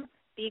calm,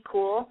 be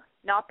cool,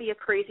 not be a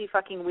crazy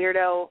fucking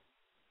weirdo,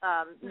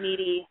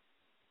 needy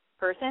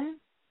person.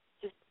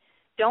 Just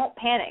don't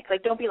panic.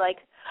 Don't be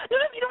like, no,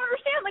 you don't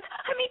understand.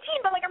 I'm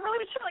 18, but, I'm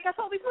really mature. I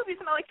saw all these movies,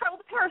 and I, travel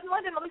to Paris and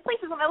London and all these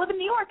places, and I live in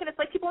New York, and it's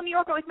people in New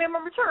York are man,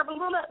 more mature, blah,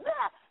 blah, blah,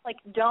 blah.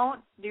 Don't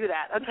do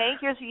that, okay?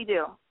 Here's what you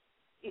do.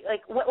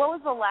 What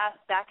was the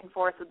last back and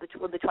forth with the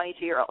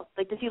 22-year-old?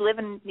 Does he live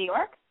in New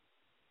York?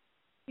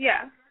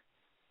 Yeah.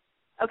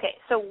 Okay,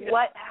 so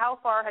yeah. How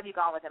far have you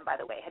gone with him, by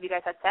the way? Have you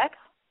guys had sex?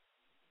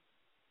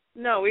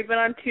 No, we've been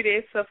on 2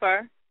 days so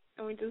far,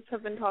 and we just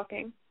have been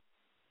talking.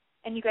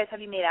 And have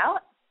you made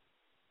out?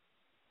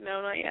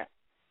 No, not yet.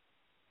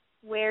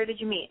 Where did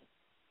you meet?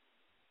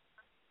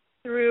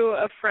 Through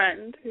a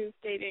friend who's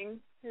dating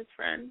his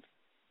friend.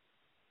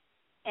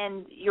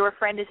 And your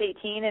friend is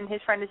 18 and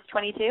his friend is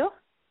 22?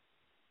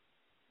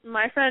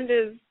 My friend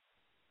is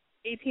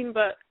 18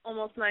 but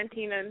almost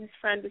 19, and his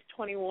friend is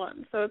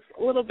 21, so it's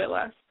a little bit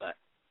less, but...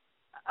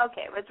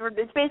 Okay, but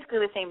it's basically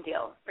the same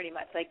deal, pretty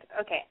much.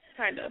 Okay.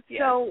 Kind of,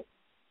 yeah.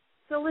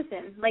 So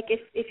listen,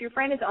 if your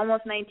friend is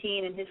almost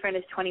 19 and his friend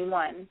is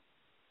 21,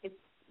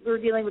 we're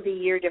dealing with a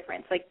year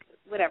difference,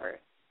 whatever.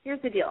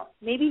 Here's the deal.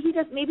 Maybe he's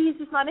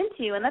just not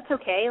into you, and that's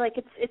okay.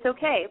 It's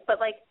okay. But,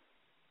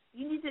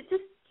 you need to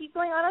just keep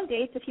going on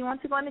dates. If he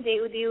wants to go on a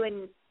date with you,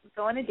 and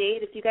go on a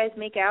date. If you guys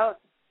make out,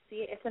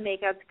 See, if the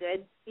makeout's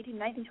good, 18,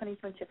 19, 20,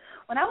 22.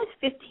 When I was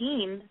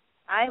 15,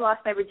 I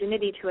lost my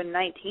virginity to a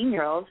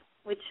 19-year-old,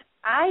 which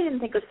I didn't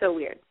think was so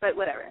weird, but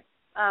whatever.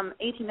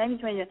 18, 19,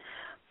 20,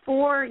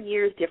 4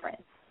 years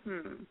difference.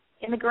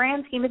 In the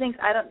grand scheme of things,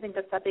 I don't think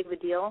that's that big of a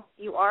deal.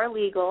 You are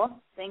legal,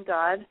 thank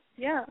God.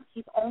 Yeah.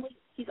 He's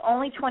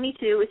only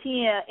 22. Is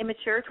he an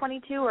immature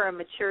 22 or a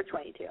mature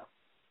 22?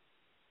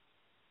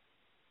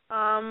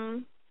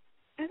 I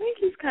think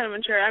he's kind of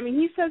mature. I mean,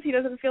 he says he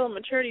doesn't feel a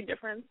maturity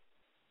difference.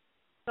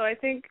 So I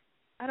think,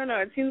 I don't know,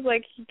 it seems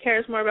like he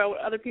cares more about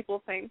what other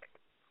people think.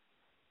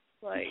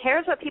 Like, he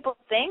cares what people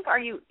think?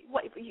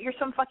 You're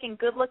some fucking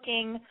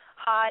good-looking,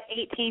 hot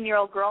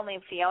 18-year-old girl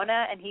named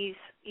Fiona, and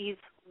he's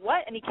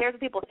what? And he cares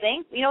what people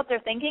think? You know what they're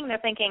thinking? They're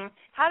thinking,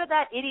 how did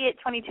that idiot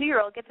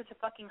 22-year-old get such a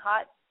fucking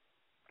hot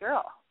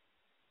girl?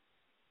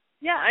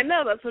 Yeah, I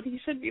know. That's what he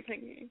should be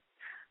thinking.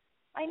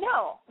 I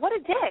know. What a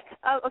dick.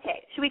 Oh,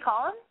 okay. Should we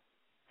call him?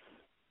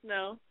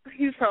 No.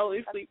 He's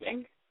probably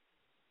sleeping.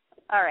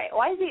 All right.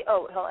 Why is he?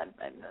 Oh, hold on.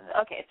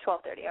 Okay, it's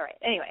 12:30. All right.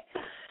 Anyway.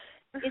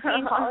 Is he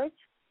in college?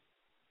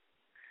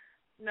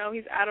 No,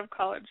 he's out of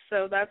college,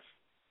 so that's,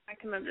 I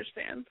can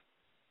understand.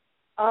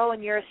 Oh,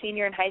 and you're a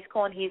senior in high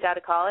school and he's out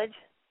of college?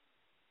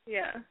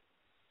 Yeah.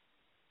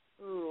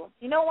 Ooh.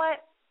 You know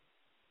what?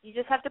 You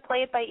just have to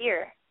play it by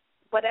ear.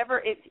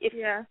 Whatever, if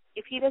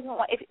he doesn't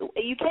want, if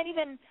you can't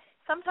even,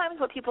 sometimes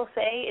what people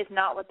say is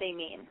not what they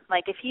mean.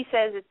 Like if he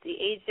says it's the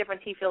age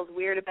difference, he feels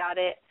weird about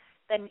it,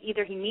 then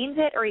either he means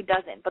it or he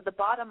doesn't. But the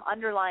bottom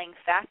underlying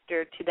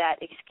factor to that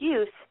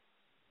excuse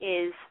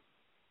is,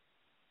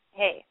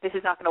 hey, this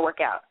is not going to work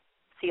out.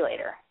 See you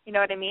later. You know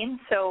what I mean?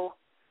 So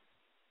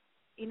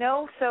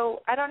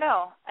I don't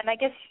know. And I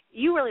guess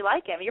you really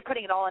like him. You're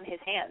putting it all in his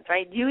hands,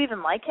 right? Do you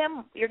even like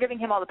him? You're giving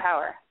him all the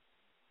power.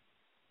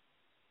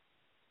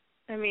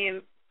 I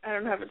mean, I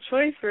don't have a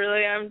choice,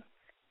 really. I'm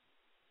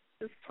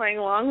just playing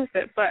along with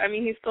it. But, I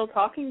mean, he's still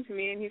talking to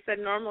me, and he said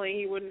normally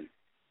he wouldn't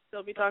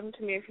still be talking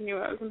to me if he knew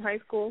I was in high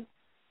school.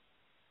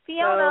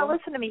 Fiona,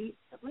 listen to me.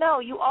 No,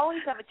 you always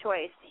have a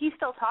choice. He's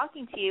still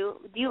talking to you.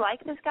 Do you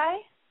like this guy?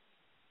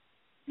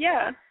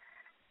 Yeah.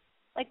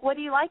 Like, what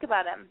do you like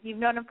about him? You've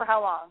known him for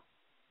how long?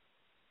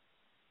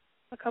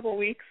 A couple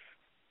weeks.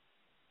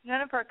 You've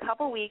known him for a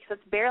couple weeks.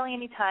 That's barely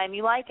any time.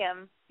 You like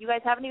him. You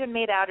guys haven't even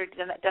made out or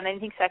done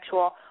anything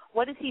sexual.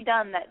 What has he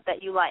done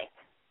that you like?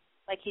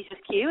 Like, he's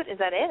just cute? Is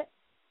that it?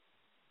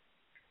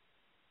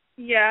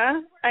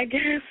 Yeah, I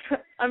guess.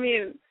 I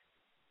mean,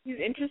 he's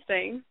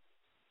interesting.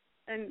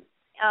 And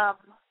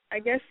I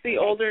guess the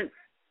older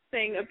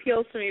thing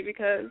appeals to me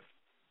because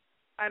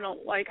I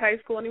don't like high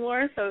school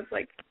anymore, so it's,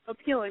 like,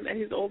 appealing that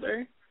he's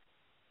older.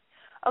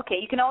 Okay,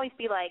 you can always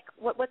be like,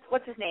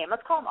 what's his name?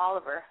 Let's call him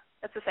Oliver.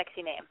 That's a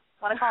sexy name.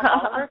 Want to call him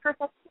Oliver for a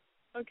second?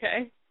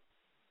 Okay.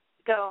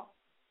 Go,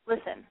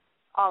 listen,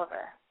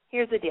 Oliver,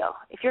 here's the deal.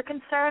 If you're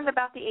concerned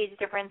about the age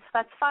difference,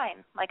 that's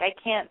fine. Like, I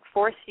can't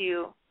force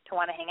you to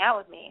want to hang out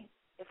with me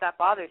if that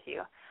bothers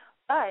you.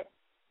 But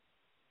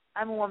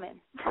I'm a woman.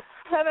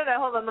 I don't know.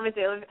 Hold on. Let me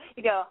see.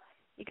 You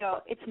go,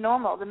 it's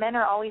normal. The men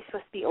are always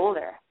supposed to be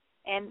older.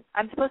 And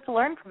I'm supposed to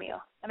learn from you.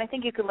 And I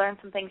think you could learn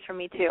some things from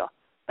me, too.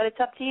 But it's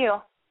up to you.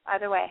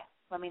 Either way,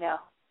 let me know.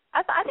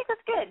 I think that's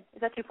good.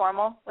 Is that too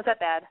formal? Was that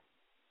bad?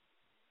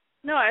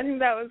 No, I think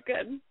that was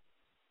good.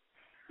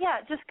 Yeah,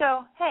 just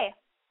go, hey,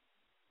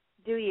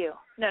 do you?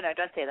 No,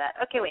 don't say that.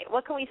 Okay, wait,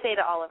 what can we say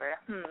to Oliver?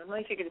 Let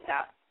me figure this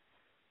out.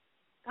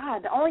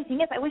 God, the only thing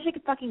is I wish I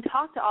could fucking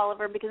talk to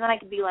Oliver because then I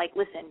could be like,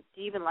 listen,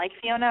 do you even like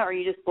Fiona or are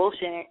you just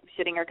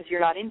bullshitting her because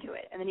you're not into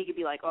it? And then he could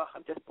be like, oh,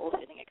 I'm just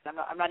bullshitting it because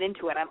I'm not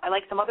into it. I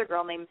like some other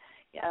girl named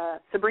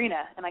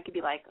Sabrina. And I could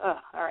be like, oh,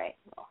 all right,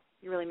 well,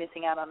 you're really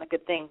missing out on a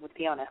good thing with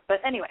Fiona.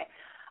 But anyway,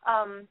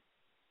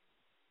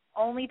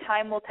 only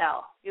time will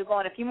tell. You'll go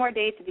on a few more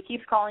dates. If he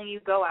keeps calling you,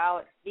 go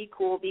out, be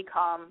cool, be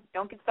calm.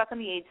 Don't get stuck on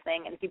the age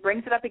thing. And if he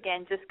brings it up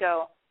again, just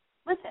go,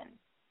 listen,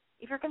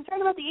 if you're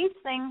concerned about the age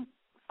thing,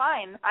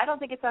 fine. I don't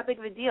think it's that big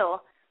of a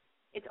deal.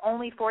 It's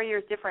only 4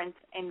 years difference,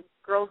 and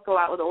girls go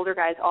out with older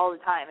guys all the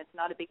time. It's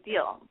not a big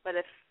deal. But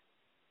if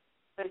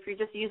you're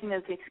just using it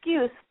as an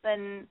excuse,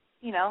 then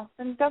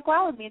don't go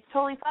out with me. It's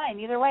totally fine.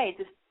 Either way,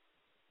 just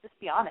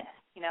be honest,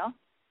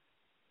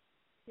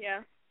 Yeah.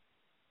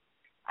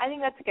 I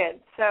think that's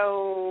good.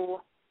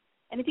 So,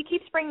 and if he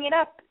keeps bringing it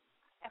up,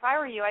 if I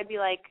were you, I'd be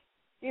like,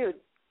 dude,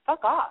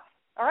 fuck off.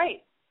 All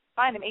right,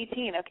 fine, I'm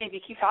 18. Okay, if you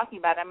keep talking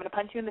about it, I'm going to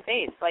punch you in the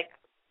face. Like,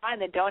 fine,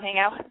 then don't hang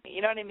out with me.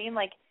 You know what I mean?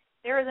 Like,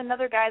 there is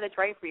another guy that's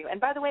right for you.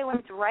 And by the way, when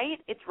it's right,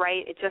 it's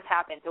right. It just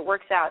happens. It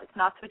works out. It's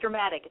not so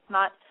dramatic. It's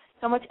not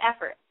so much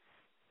effort.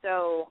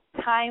 So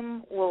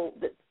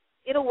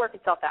it'll work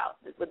itself out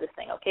with this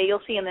thing, okay?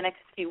 You'll see in the next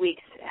few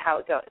weeks how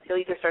it goes. He'll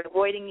either start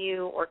avoiding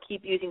you or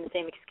keep using the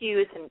same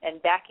excuse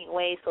and backing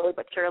away slowly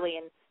but surely,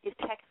 and his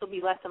texts will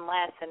be less and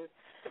less. And,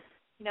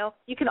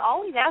 you can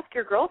always ask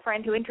your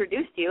girlfriend who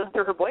introduced you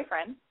through her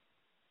boyfriend.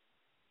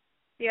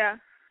 Yeah.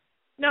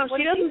 No,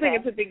 she doesn't think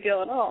it's a big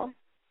deal at all.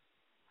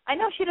 I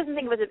know she doesn't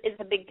think it's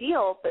a big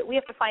deal, but we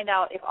have to find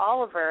out if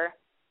Oliver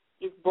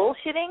is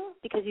bullshitting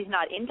because he's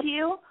not into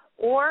you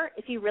or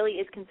if he really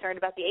is concerned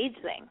about the age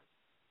thing.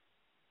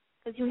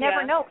 Because you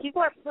never know.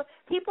 People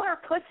are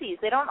pussies.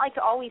 They don't like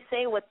to always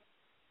say what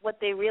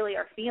they really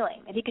are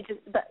feeling. And he could just,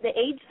 the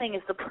age thing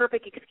is the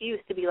perfect excuse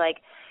to be like,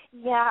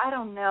 yeah, I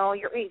don't know,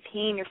 you're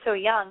 18, you're so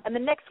young. And the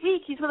next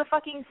week he's with a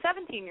fucking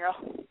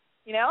 17-year-old,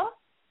 you know?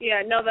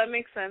 Yeah, no, that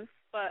makes sense.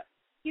 But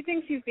he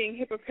thinks he's being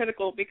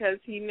hypocritical because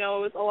he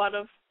knows a lot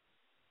of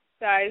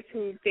guys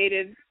who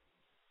dated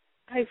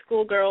high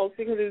school girls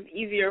because it was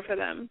easier for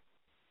them.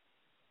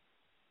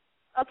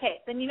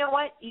 Okay, then you know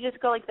what? You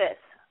just go like this.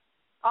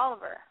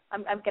 Oliver.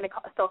 I'm going to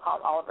still call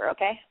him Oliver,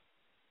 okay?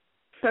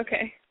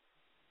 Okay.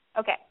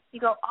 Okay. You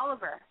go,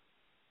 Oliver,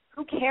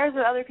 who cares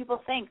what other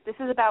people think? This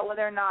is about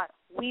whether or not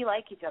we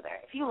like each other.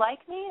 If you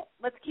like me,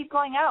 let's keep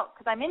going out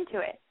because I'm into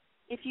it.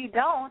 If you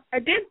don't. I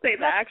did say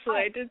that, actually.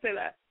 Fine. I did say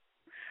that.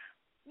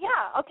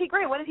 Yeah. Okay,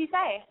 great. What did he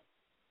say?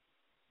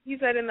 He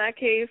said in that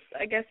case,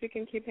 I guess we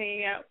can keep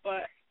hanging out,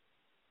 but.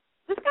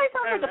 This guy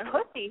sounds like a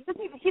pussy.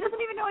 He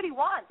doesn't even know what he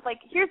wants. Like,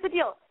 here's the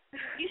deal.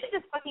 You should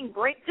just fucking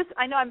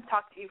I know I've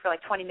talked to you for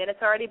like 20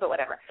 minutes already, but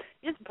whatever.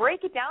 Just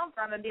break it down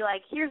for him and be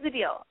like, here's the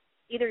deal.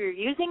 Either you're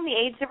using the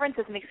age difference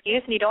as an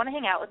excuse and you don't want to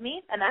hang out with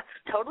me, and that's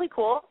totally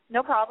cool,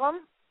 no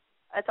problem.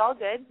 It's all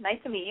good.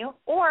 Nice to meet you.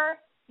 Or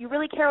you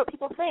really care what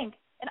people think.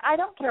 And I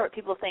don't care what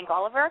people think,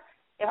 Oliver.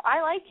 If I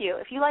like you,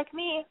 if you like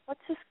me,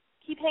 let's just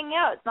keep hanging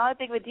out. It's not a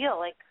big of a deal.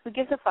 Like, who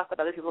gives a fuck what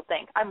other people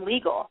think? I'm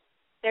legal.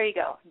 There you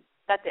go.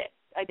 That's it.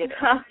 I did it.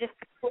 Just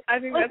I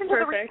think that's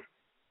perfect.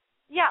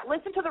 Yeah,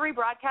 listen to the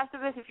rebroadcast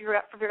of this if you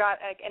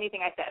forgot anything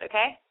I said,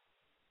 okay?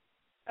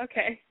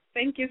 Okay.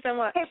 Thank you so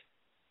much. Okay.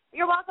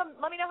 You're welcome.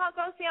 Let me know how it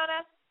goes,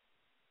 Fiona.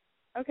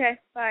 Okay.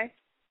 Bye.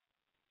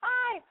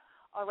 Bye.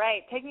 All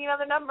right. Taking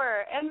another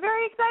number. And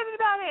very excited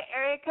about it.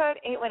 Area code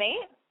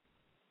 818.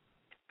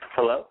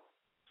 Hello?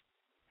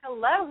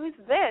 Hello. Who's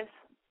this?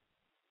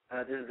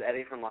 This is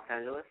Eddie from Los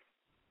Angeles.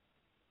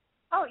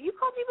 Oh, you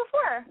called me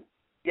before.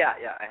 Yeah,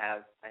 I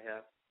have.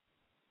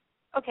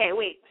 Okay,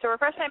 wait. So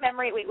refresh my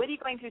memory. Wait, what are you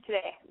going through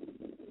today?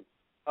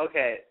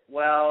 Okay,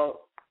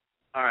 well,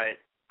 all right.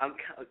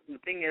 The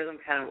thing is, I'm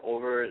kind of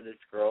over this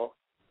girl.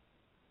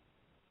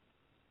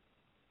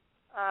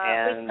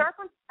 Wait, start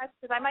from scratch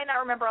because I might not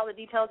remember all the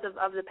details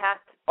of the past.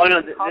 Oh no,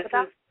 this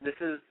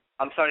is.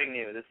 I'm starting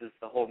new. This is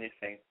the whole new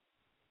thing.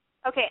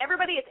 Okay,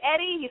 everybody, it's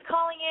Eddie. He's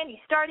calling in.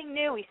 He's starting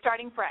new. He's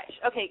starting fresh.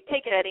 Okay,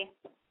 take it, Eddie.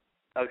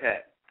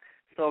 Okay,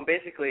 so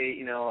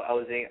basically,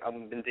 I've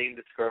been dating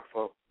this girl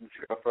for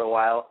a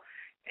while.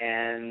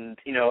 And,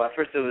 at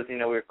first it was, we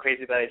were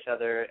crazy about each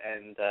other,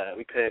 and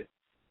we couldn't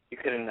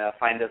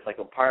find us,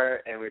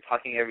 apart, and we were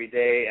talking every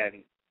day,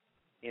 and,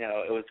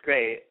 it was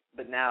great.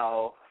 But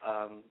now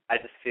I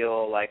just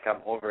feel like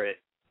I'm over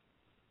it.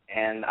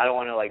 And I don't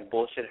want to,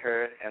 bullshit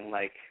her and,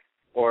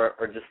 or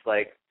just,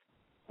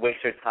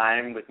 waste her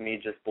time with me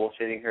just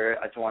bullshitting her.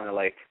 I just want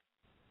to,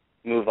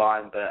 move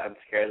on, but I'm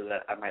scared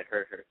that I might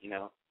hurt her,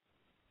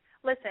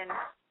 Listen,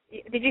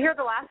 did you hear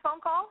the last phone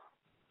call?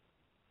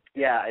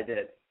 Yeah, I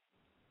did.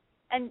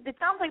 And it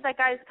sounds like that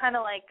guy's kind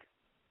of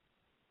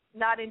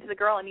not into the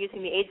girl and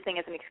using the age thing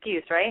as an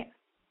excuse, right?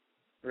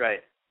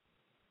 Right.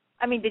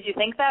 I mean, did you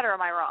think that or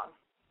am I wrong?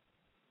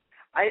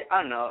 I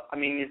don't know. I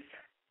mean,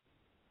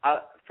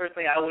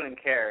 personally, I wouldn't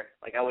care.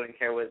 I wouldn't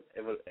care what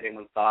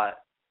anyone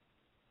thought.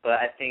 But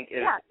I think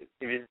if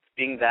it's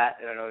being that,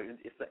 I don't know,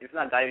 if it's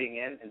not diving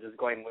in and just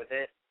going with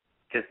it,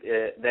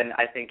 then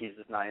I think he's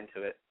just not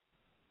into it.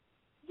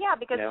 Yeah,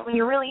 because when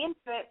you're really into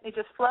it, it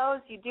just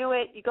flows. You do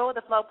it. You go with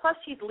the flow. Plus,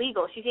 she's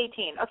legal. She's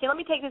 18. Okay, let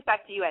me take this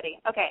back to you, Eddie.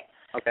 Okay.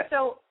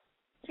 So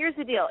here's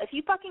the deal. If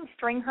you fucking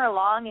string her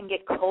along and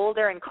get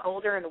colder and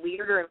colder and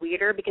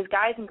weirder because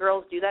guys and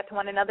girls do that to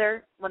one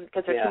another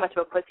because they're too much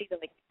of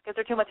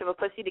a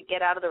pussy to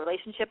get out of the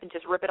relationship and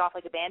just rip it off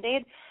like a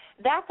Band-Aid,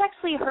 that's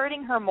actually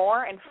hurting her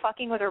more and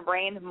fucking with her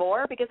brain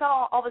more because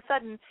all of a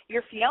sudden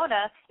you're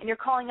Fiona and you're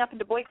calling up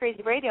into Boy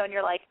Crazy Radio and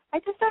you're like, I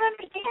just don't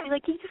understand.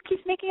 He just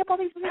keeps making up all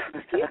these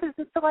excuses.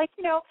 It's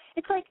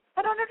it's like,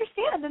 I don't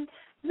understand. And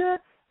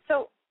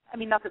so, I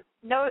mean,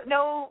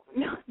 no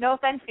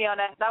offense,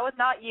 Fiona. That was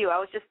not you. I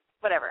was just,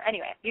 whatever.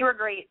 Anyway, you were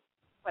great.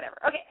 Whatever.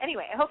 Okay,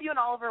 anyway, I hope you and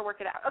Oliver work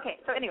it out. Okay,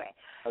 so anyway.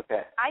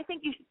 Okay. I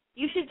think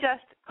you should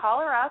just call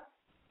her up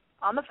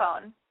on the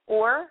phone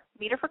or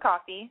meet her for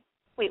coffee.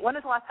 Wait, when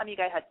was the last time you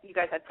guys had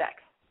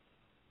sex?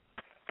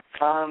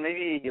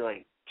 Maybe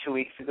 2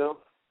 weeks ago.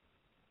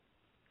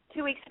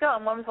 2 weeks ago,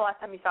 and when was the last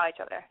time you saw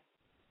each other?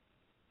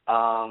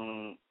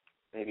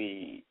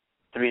 Maybe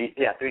 3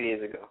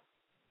 days ago.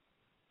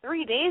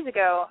 3 days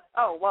ago?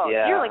 Oh, whoa.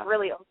 Yeah. You're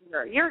really over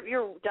her.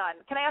 You're done.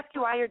 Can I ask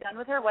you why you're done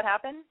with her? What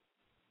happened?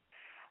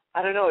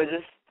 I don't know.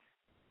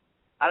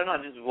 I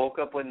just woke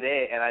up one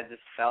day and I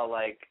just felt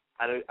like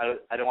I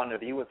don't want to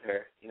be with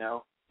her,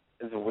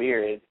 It's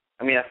weird.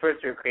 I mean, at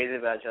first we were crazy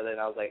about each other and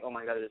I was like, oh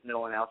my God, there's no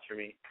one else for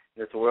me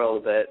in this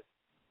world, but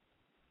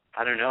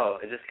I don't know.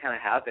 It just kind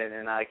of happened,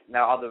 and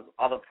now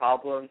all the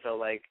problems are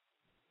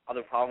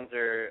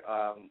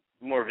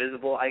more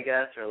visible, I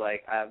guess, or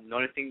I'm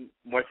noticing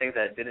more things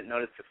that I didn't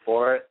notice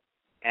before.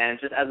 And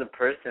just as a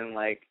person,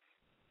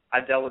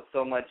 I've dealt with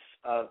so much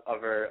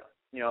of her,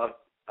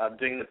 of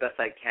doing the best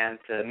I can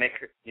to make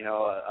her,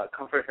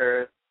 comfort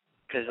her,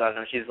 because I don't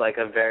know, she's like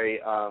a very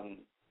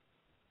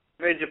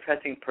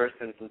depressing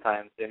person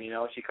sometimes, and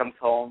she comes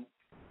home,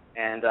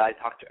 and I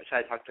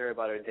try to talk to her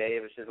about her day,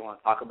 but she doesn't want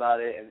to talk about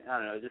it, and I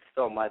don't know, just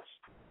so much,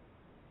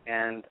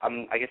 and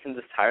I guess I'm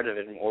just tired of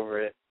it. I'm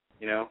over it,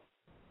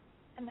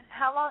 And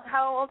how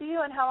old are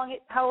you, and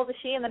how old is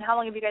she, and then how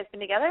long have you guys been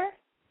together?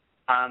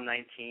 I'm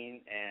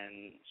 19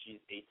 and she's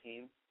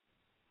 18.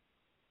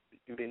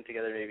 We've been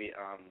together maybe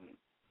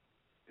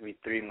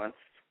 3 months.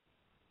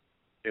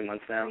 3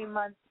 months now. 3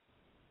 months.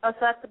 Oh, so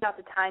that's about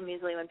the time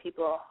usually when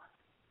people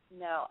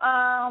know.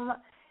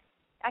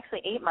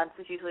 Actually 8 months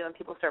is usually when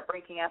people start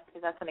breaking up,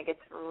 because that's when it gets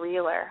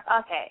realer.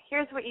 Okay,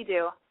 here's what you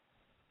do.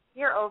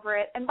 You're over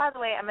it. And by the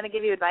way, I'm going to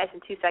give you advice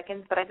in 2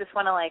 seconds, but I just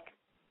want to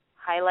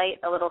highlight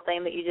a little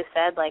thing that you just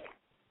said.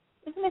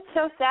 Isn't it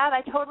so sad?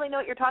 I totally know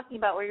what you're talking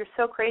about, where you're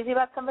so crazy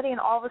about somebody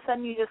and all of a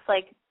sudden you just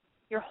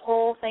your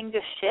whole thing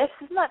just shifts.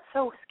 Isn't that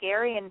so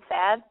scary and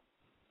sad?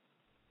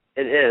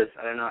 It is.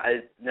 I don't know. I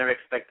never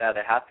expect that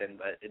to happen,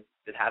 but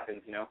it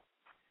happens,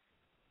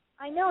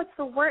 I know, it's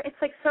the worst.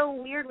 It's so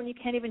weird when you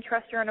can't even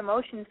trust your own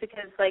emotions,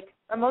 because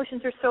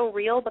emotions are so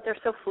real, but they're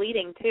so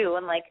fleeting too.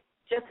 And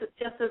just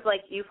as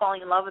you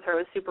falling in love with her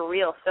was super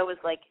real, so is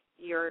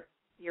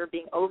your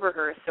being over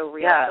her is so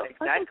real. Yeah, so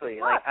exactly.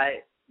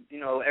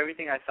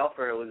 Everything I felt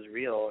for her was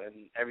real,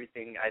 and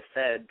everything I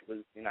said was,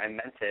 I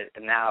meant it.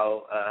 And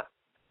now,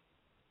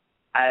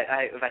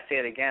 if I say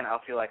it again,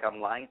 I'll feel like I'm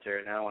lying to her,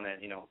 and I don't want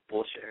to,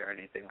 bullshit her or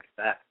anything like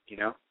that.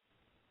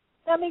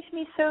 That makes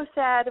me so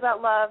sad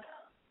about love.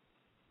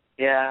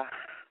 Yeah.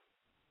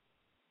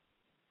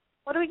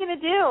 What are we gonna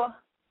do?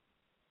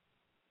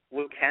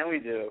 What can we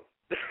do?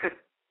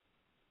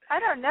 I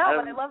don't know,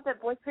 but I love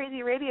that Boy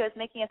Crazy Radio is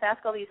making us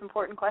ask all these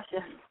important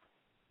questions.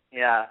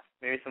 Yeah,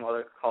 maybe some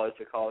other callers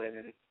will call in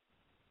and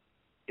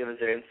give us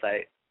their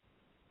insight.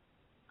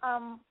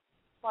 Well,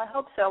 I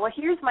hope so. Well,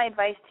 here's my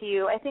advice to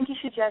you. I think you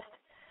should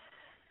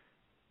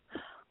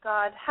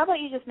how about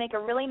you just make a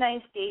really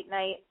nice date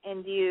night,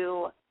 and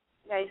you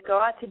guys go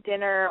out to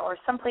dinner or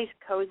someplace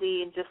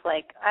cozy, and just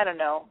I don't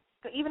know,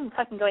 even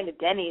fucking going to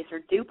Denny's or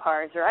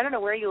Dupar's, or I don't know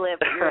where you live,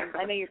 but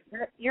I know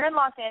you're in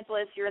Los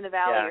Angeles, you're in the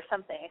Valley or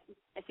something.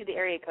 I see the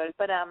area code,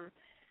 but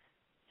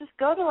just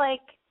go to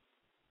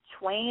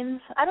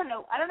Twain's. I don't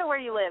know where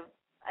you live.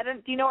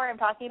 Do you know where I'm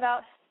talking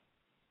about?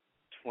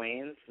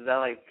 Twain's? Is that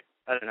I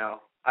don't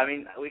know. I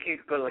mean, we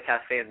could go to the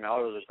cafe in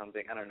Melrose or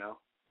something. I don't know.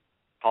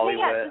 Hollywood.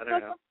 Yeah, I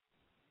don't know.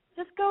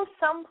 Just go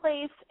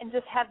someplace and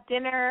just have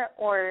dinner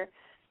or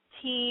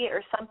tea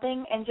or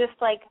something, and just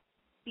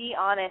be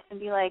honest and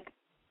be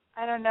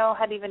I don't know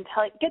how to even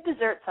tell you. Get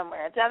dessert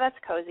somewhere. That's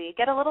cozy.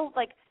 Get a little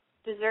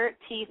dessert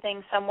tea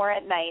thing somewhere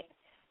at night,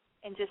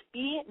 and just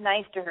be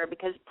nice to her,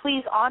 because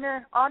please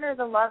honor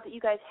the love that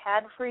you guys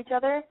had for each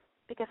other,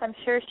 because I'm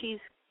sure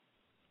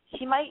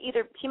she might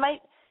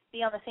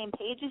be on the same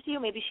page as you.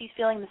 Maybe she's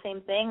feeling the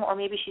same thing, or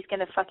maybe she's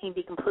gonna fucking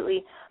be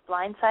completely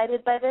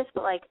blindsided by this.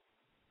 But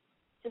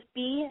just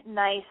be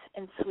nice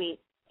and sweet,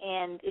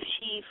 and if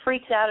she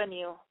freaks out on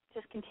you,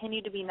 just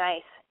continue to be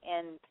nice,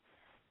 and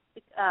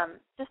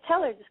just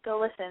tell her, just go,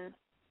 listen,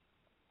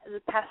 the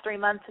past 3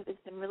 months have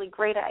been really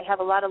great. I have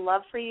a lot of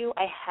love for you.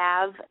 I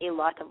have a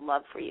lot of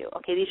love for you.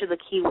 Okay, these are the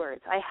key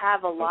words. I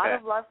have a lot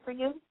of love for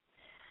you.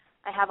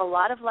 I have a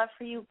lot of love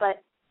for you,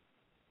 but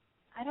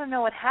I don't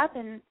know what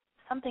happened.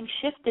 Something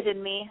shifted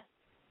in me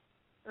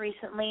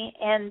recently,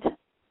 and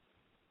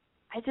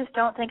I just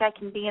don't think I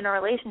can be in a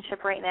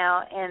relationship right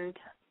now, and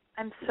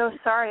I'm so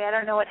sorry. I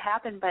don't know what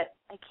happened, but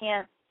I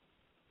can't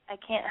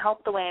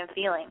help the way I'm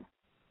feeling.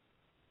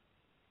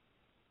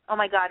 Oh,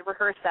 my God,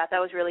 rehearse that. That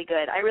was really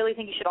good. I really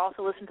think you should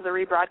also listen to the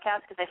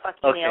rebroadcast, because I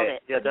fucking nailed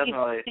it. Yeah,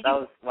 definitely.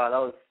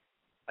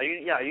 Are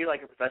you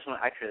a professional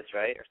actress,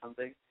 right, or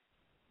something?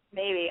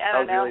 Maybe. I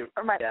don't know.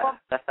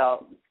 That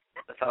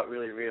felt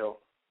really real.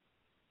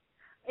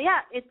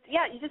 Yeah,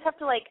 you just have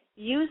to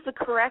use the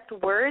correct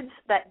words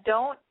that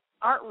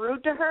aren't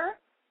rude to her.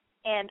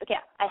 And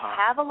I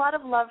have a lot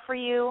of love for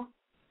you,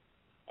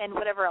 and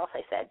whatever else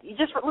I said. You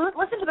just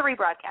listen to the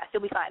rebroadcast.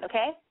 You'll be fine,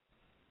 okay?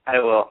 I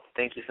will.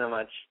 Thank you so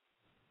much.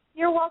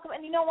 You're welcome.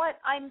 And you know what?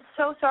 I'm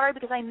so sorry,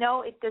 because I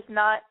know it does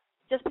not,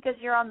 just because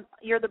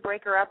you're the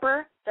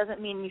breaker-upper doesn't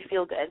mean you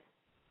feel good.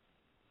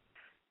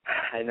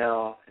 I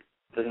know.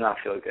 It does not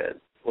feel good.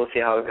 We'll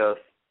see how it goes.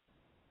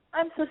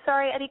 I'm so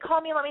sorry, Eddie.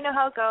 Call me and let me know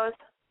how it goes.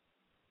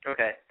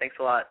 Okay. Thanks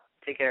a lot.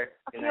 Take care.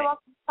 Okay, Good night. you're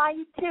welcome. Bye,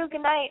 you too.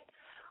 Good night.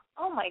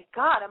 Oh, my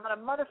God. I'm on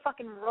a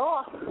motherfucking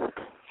roll.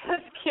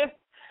 Just kidding.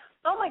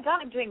 Oh, my God.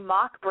 I'm doing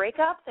mock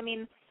breakups. I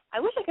mean, I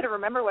wish I could have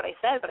remembered what I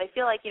said, but I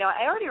feel I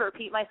already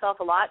repeat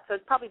myself a lot, so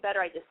it's probably better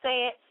I just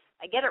say it.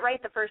 I get it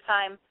right the first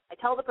time. I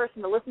tell the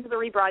person to listen to the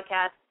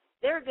rebroadcast.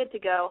 They're good to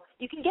go.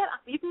 You can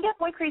get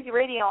Boy Crazy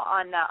Radio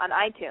on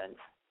iTunes.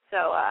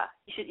 So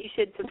you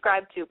should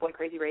subscribe to Boy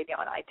Crazy Radio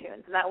on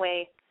iTunes, and that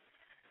way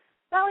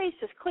it's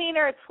just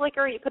cleaner, it's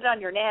slicker. You put it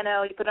on your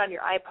Nano, you put it on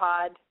your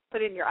iPod,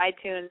 put it in your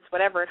iTunes,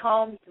 whatever at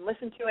home. You can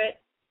listen to it.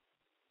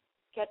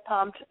 Get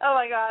pumped. Oh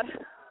my God.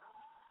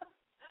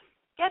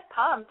 Get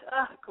pumped.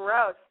 Ugh,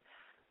 gross.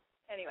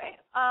 Anyway,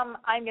 I'm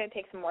going to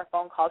take some more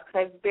phone calls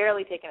because I've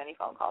barely taken any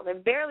phone calls.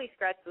 I've barely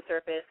scratched the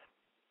surface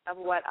of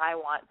what I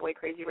want Boy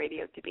Crazy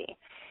Radio to be.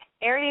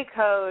 Area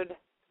code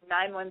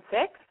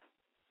 916.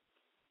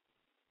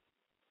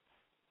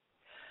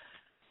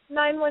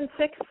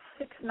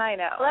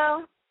 916-690.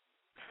 Hello.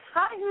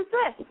 Hi, who's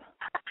this?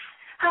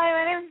 Hi,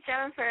 my name is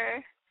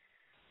Jennifer.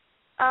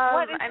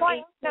 What is I'm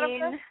going, 18.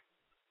 Jennifer?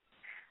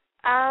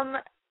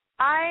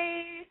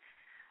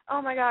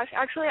 Oh my gosh,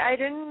 actually I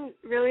didn't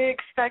really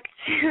expect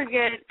to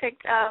get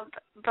picked up,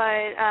 but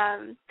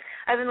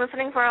I've been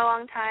listening for a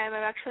long time.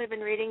 I've actually been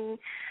reading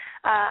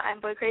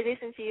I'm Boy Crazy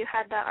since you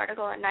had that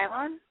article at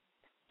Nylon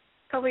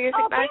a couple years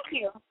back. Oh, thank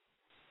you.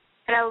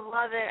 And I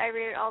love it. I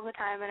read it all the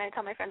time, and I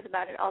tell my friends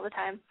about it all the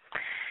time.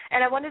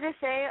 And I wanted to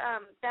say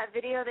that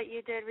video that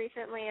you did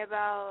recently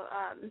about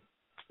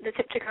the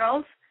tip to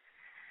girls,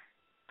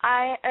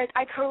 I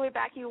totally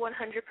back you 100%.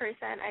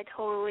 I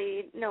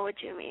totally know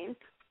what you mean.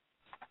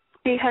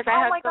 Because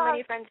I have so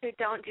many friends who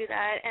don't do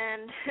that,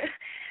 and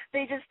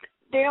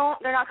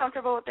they're not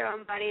comfortable with their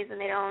own bodies,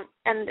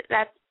 and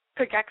that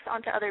projects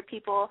onto other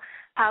people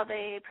how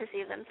they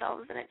perceive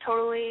themselves, and it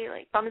totally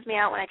bums me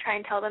out when I try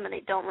and tell them and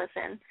they don't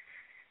listen.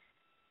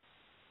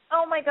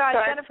 Oh my God,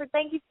 Jennifer,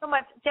 thank you so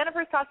much.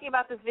 Jennifer's talking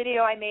about this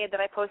video I made that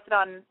I posted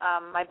on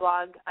my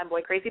blog,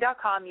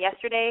 imboycrazy.com,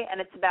 yesterday, and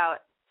it's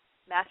about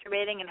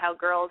masturbating and how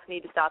girls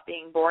need to stop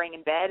being boring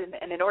in bed.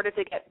 And in order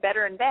to get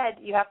better in bed,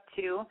 you have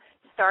to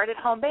start at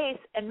home base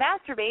and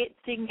masturbate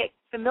so you can get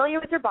familiar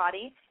with your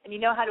body and you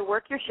know how to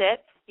work your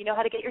shit. You know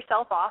how to get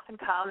yourself off and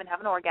come and have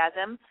an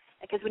orgasm.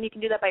 Because when you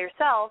can do that by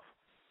yourself,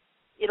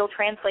 it'll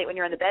translate when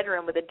you're in the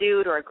bedroom with a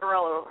dude or a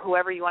girl or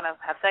whoever you want to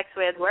have sex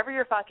with, whoever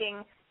you're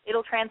fucking,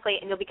 it'll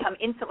translate and you'll become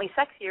instantly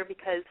sexier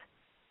because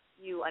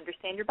you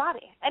understand your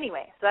body.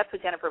 Anyway, so that's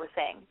what Jennifer was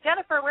saying.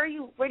 Jennifer, where are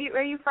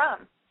you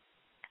from?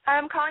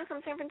 I'm calling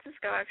from San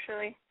Francisco,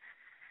 actually.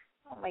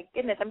 Oh my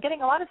goodness, I'm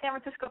getting a lot of San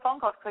Francisco phone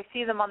calls because I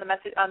see them on the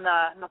message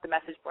not the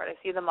message board. I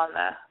see them on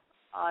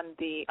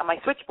my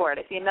switchboard.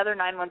 I see another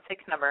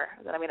 916 number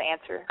that I'm going to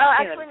answer. Oh,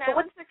 actually,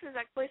 916 is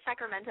actually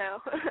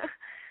Sacramento.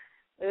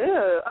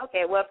 Ooh,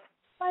 okay. Whoops.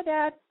 My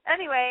bad.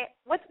 Anyway,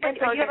 do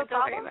you have a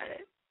problem? Don't worry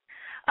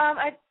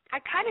about it. I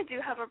kind of do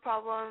have a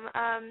problem.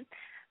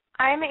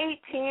 I'm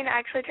 18. I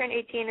actually turned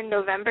 18 in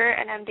November,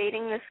 and I'm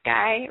dating this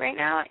guy right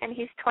now, and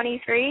he's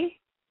 23.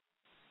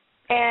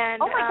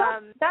 And, oh, my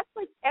God. That's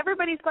like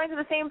everybody's going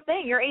through the same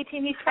thing. You're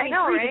 18, he's 23. I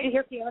know, right? Did you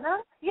hear Fiona?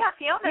 Yeah,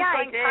 Fiona's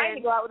trying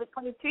to go out with a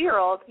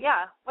 22-year-old.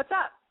 Yeah. What's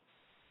up?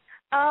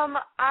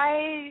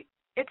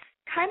 It's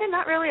kind of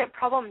not really a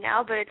problem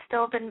now, but it's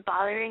still been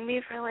bothering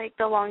me for,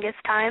 the longest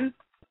time.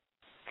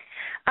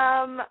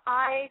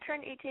 I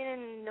turned 18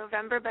 in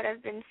November, but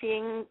I've been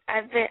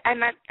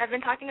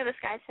talking to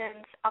this guy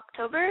since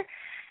October,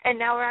 and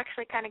now we're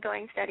actually kind of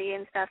going steady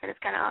and stuff, and it's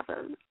kind of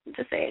awesome,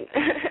 just saying.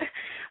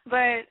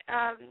 But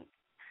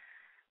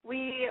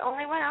we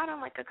only went out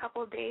on a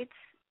couple dates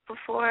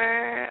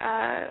before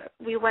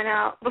we went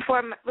out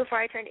before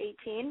I turned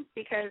 18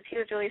 because he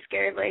was really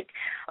scared,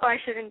 I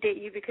shouldn't date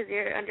you because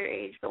you're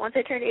underage. But once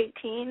I turned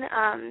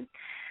 18,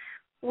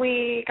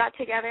 we got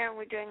together and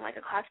we're doing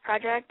a class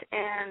project,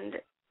 and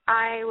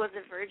I was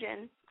a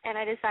virgin, and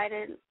I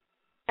decided,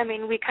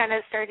 we kind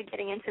of started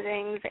getting into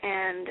things,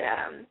 and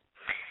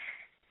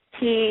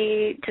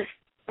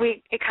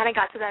it kind of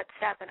got to that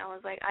step, and I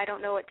was like, I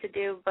don't know what to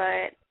do,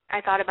 but I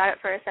thought about it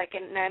for a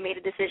second, and I made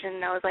a decision,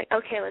 and I was like,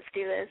 okay, let's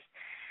do this.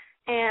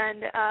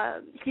 And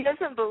he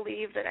doesn't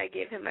believe that I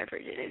gave him my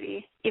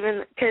virginity,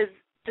 even because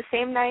the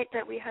same night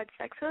that we had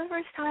sex for the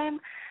first time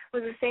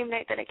was the same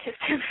night that I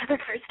kissed him for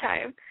the first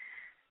time.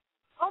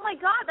 Oh, my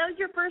God, that was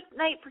your first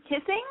night for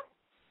kissing?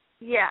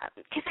 Yeah,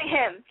 kissing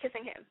him,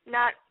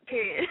 not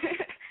period.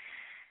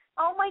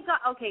 Oh, my God.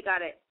 Okay,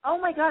 got it. Oh,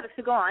 my God.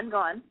 So go on.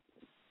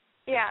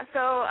 Yeah,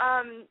 so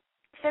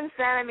since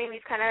then,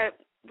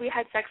 we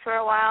had sex for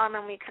a while, and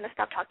then we kind of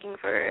stopped talking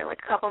for a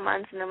couple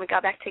months, and then we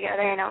got back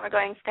together, and now we're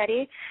going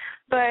steady.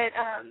 But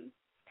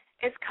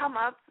it's come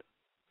up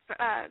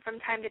from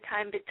time to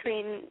time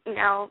between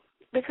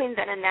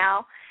then and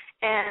now,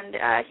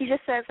 and he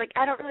just says,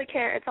 I don't really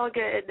care, it's all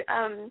good,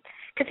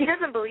 because he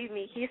doesn't believe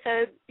me. He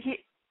said,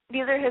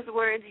 these are his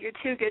words, you're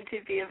too good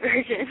to be a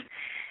virgin.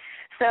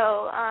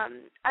 So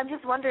I'm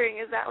just wondering,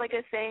 is that a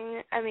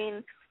thing?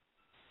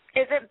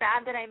 Is it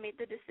bad that I made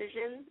the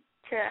decision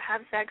to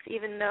have sex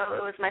even though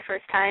it was my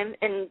first time,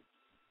 and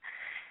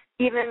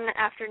even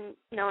after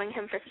knowing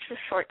him for such a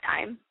short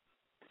time?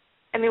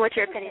 What's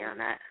your opinion on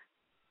that?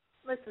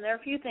 Listen, there are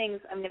a few things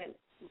I'm going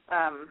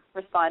to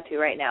respond to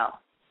right now.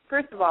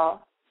 First of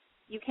all,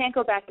 you can't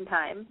go back in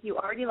time. You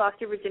already lost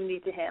your virginity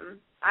to him.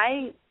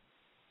 I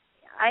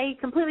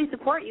completely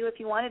support you if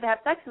you wanted to have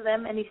sex with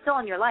him and he's still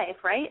in your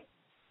life, right?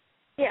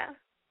 Yeah.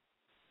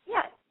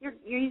 Yeah,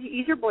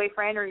 he's your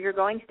boyfriend, or you're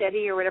going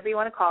steady, or whatever you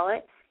want to call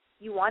it.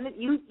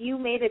 You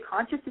made a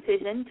conscious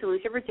decision to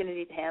lose your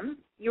virginity to him.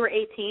 You were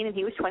 18 and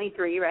he was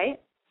 23, right?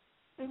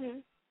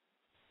 Mhm.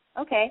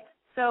 Okay,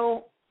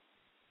 so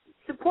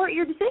support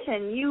your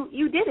decision.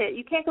 You did it.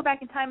 You can't go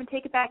back in time and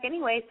take it back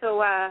anyway.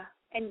 So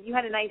and you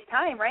had a nice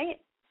time, right?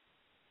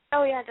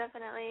 Oh yeah,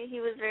 definitely.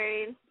 He was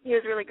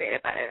really great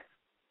about it.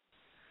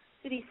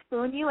 Did he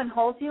spoon you and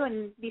hold you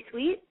and be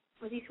sweet?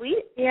 Was he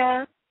sweet?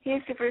 Yeah, he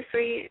was super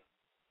sweet.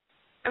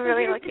 I'm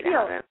really lucky to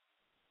have him.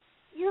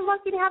 You're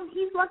lucky to have him.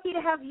 He's lucky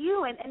to have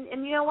you.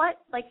 And you know what?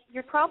 Like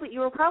you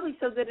were probably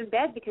so good in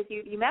bed because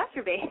you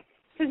masturbate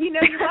because you know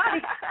your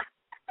body.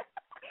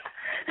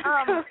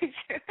 Totally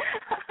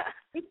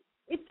true.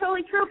 It's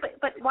totally true.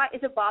 But why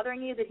is it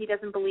bothering you that he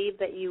doesn't believe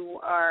that you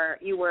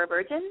were a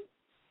virgin?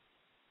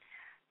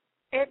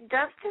 It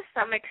does to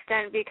some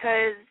extent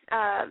because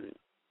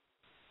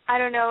I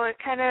don't know. It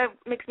kind of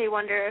makes me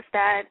wonder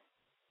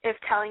if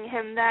telling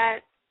him that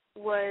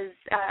was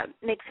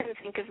makes him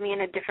think of me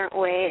in a different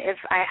way if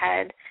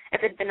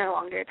it'd been a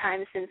longer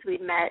time since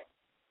we'd met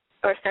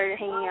or started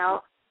hanging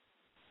out.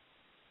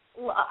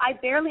 Well, I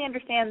barely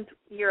understand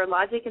your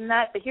logic in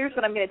that, but here's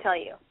what I'm going to tell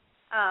you.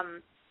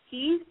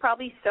 He's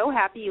probably so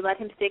happy you let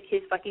him stick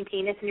his fucking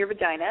penis in your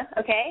vagina,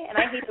 okay? And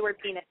I hate the word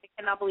penis. I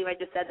cannot believe I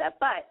just said that.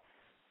 But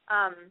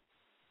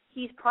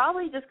he's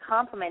probably just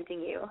complimenting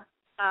you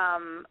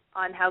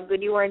on how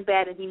good you were in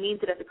bed, and he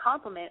means it as a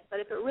compliment. But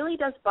if it really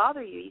does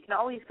bother you, you can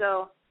always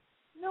go,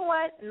 you know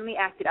what, and let me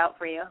act it out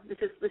for you. This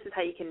is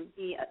how you can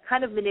be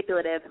kind of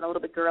manipulative and a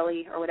little bit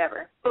girly or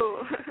whatever. Ooh.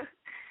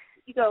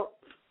 You go,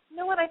 you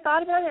know what, I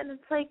thought about it, and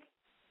it's like,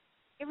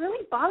 it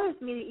really bothers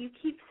me that you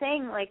keep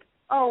saying, like,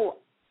 oh,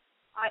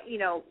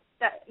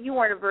 that you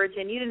weren't a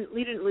virgin, you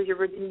didn't lose your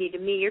virginity to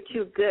me, you're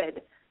too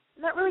good.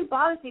 And that really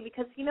bothers me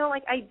because,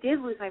 like, I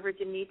did lose my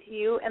virginity to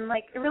you, and,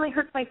 like, it really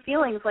hurts my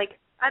feelings. Like,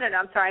 I don't know,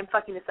 I'm sorry, I'm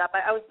fucking this up.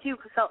 I was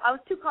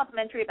too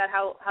complimentary about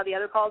how the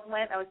other calls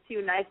went. I was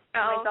too nice to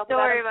myself. Don't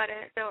worry about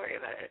it. Don't worry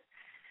about it.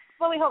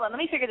 Well, wait, hold on. Let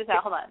me figure this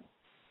out. Hold on.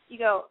 You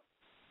go,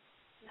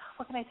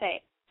 what can I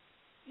say?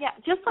 Yeah,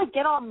 just, like,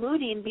 get all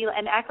moody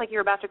and act like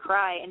you're about to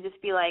cry and just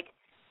be like,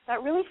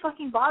 that really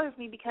fucking bothers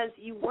me because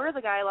you were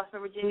the guy I lost my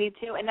virginity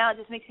to, and now it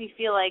just makes me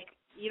feel like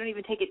you don't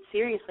even take it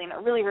seriously, and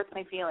it really hurts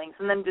my feelings.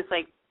 And then just,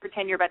 like,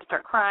 pretend you're about to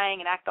start crying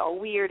and act all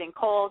weird and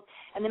cold,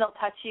 and then he'll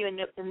touch you, and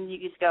you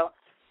just go,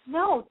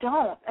 no,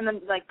 don't, and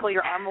then, like, pull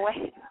your arm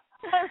away.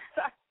 I'm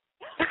sorry.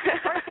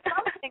 Or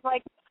something,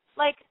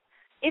 like,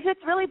 if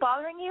it's really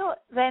bothering you,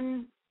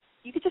 then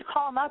you could just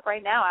call him up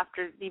right now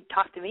after you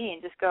talk to me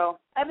and just go,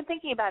 I've been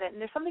thinking about it, and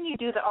there's something you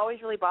do that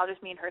always really bothers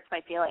me and hurts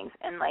my feelings,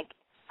 and, like,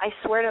 I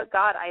swear to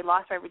God, I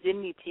lost my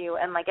virginity to you,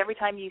 and, like, every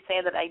time you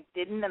say that I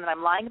didn't and that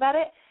I'm lying about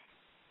it,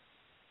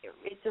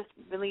 it just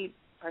really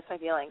hurts my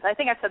feelings. I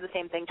think I've said the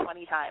same thing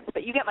 20 times,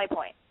 but you get my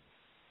point.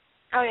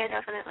 Oh, yeah,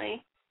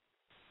 definitely.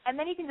 And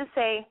then you can just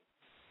say,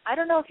 I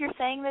don't know if you're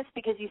saying this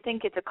because you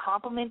think it's a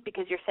compliment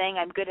because you're saying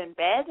I'm good in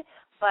bed,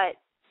 but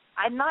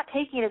I'm not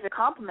taking it as a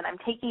compliment. I'm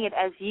taking it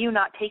as you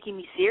not taking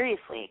me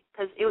seriously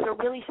because it was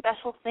a really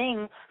special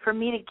thing for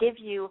me to give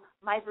you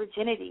my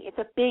virginity. It's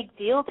a big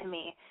deal to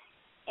me.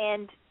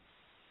 And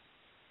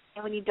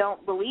when you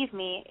don't believe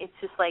me, it's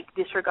just like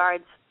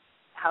disregards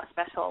how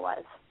special it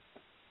was.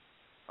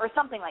 Or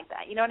something like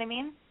that. You know what I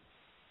mean?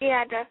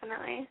 Yeah,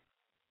 definitely.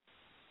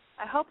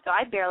 I hope so.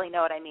 I barely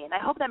know what I mean. I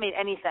hope that made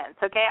any sense,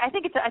 okay? I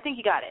think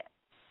you got it.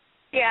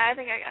 Yeah, I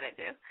think I got it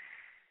too.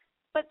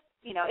 But,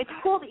 it's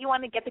cool that you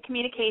want to get the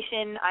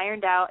communication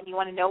ironed out and you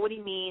want to know what he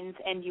means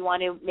and you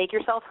want to make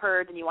yourself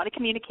heard and you want to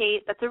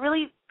communicate. That's a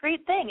really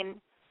great thing.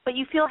 But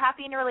you feel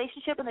happy in your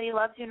relationship and that he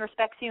loves you and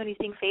respects you and he's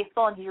being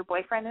faithful and he's your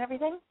boyfriend and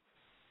everything?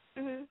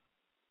 Mhm.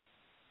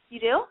 You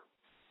do?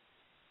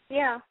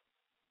 Yeah.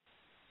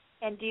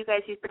 And do you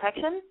guys use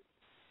protection?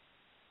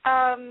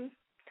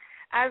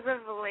 As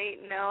of late,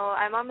 no.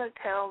 I'm on the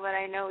pill, but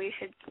I know we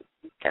should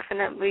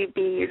definitely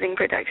be using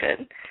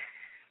protection.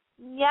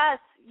 Yes,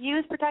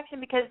 use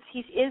protection because he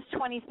is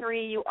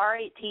 23, you are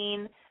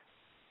 18.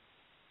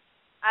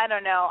 I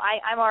don't know.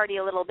 I'm already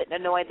a little bit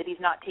annoyed that he's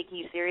not taking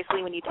you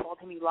seriously when you told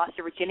him you lost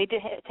your virginity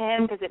to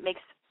him because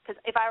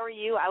if I were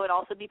you, I would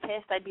also be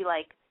pissed. I'd be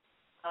like,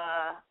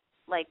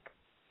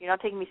 you're not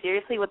taking me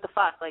seriously? What the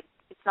fuck? Like,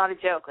 it's not a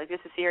joke. Like, this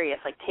is serious.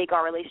 Like, take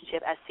our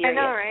relationship as serious.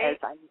 I know, right?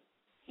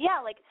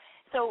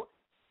 So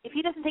if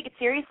he doesn't take it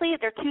seriously,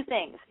 there are two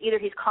things. Either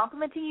he's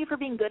complimenting you for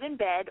being good in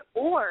bed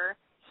or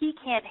he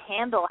can't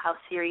handle how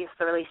serious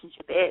the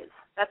relationship is.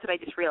 That's what I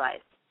just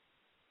realized.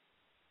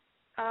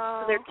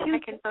 Oh, so I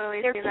can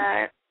totally see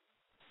that.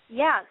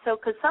 Yeah, so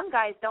because some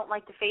guys don't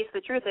like to face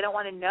the truth. They don't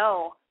want to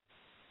know,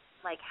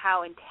 like,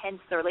 how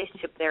intense the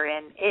relationship they're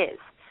in is.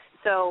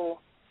 So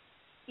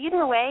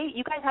either way,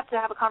 you guys have to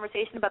have a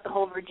conversation about the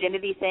whole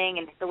virginity thing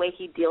and the way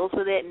he deals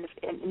with it,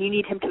 and you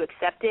need him to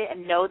accept it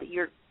and know that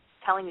you're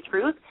telling the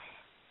truth.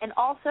 And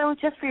also,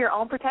 just for your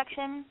own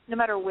protection, no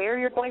matter where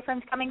your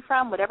boyfriend's coming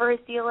from, whatever his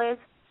deal is,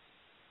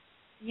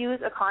 use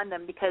a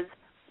condom because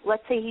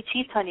let's say he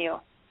cheats on you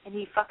and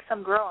he fucks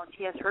some girl and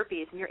she has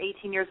herpes and you're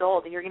 18 years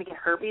old and you're going to get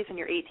herpes when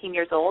you're 18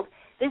 years old.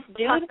 This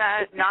dude is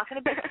not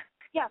going to be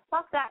 – yeah,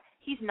 fuck that.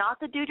 He's not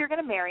the dude you're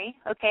going to marry,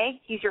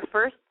 okay? He's your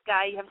first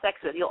guy you have sex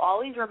with. You'll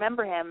always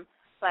remember him,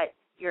 but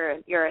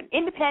you're an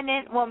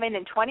independent woman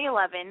in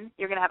 2011.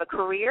 You're going to have a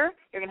career.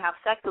 You're going to have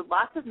sex with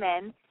lots of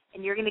men,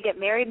 and you're going to get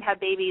married and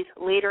have babies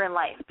later in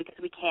life because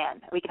we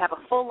can. We can have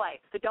a full life.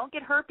 So don't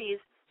get herpes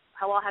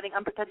while having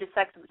unprotected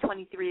sex with a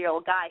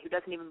 23-year-old guy who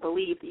doesn't even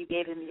believe that you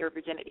gave him your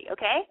virginity.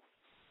 Okay?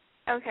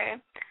 Okay.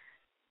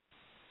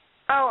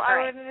 Oh, I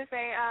right. was going to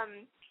say,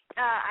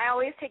 I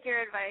always take your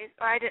advice,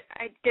 or I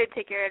did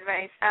take your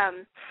advice.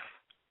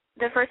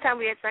 The first time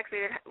we had sex,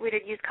 we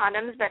did use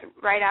condoms, but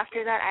right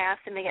after that, I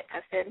asked him to get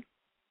tested.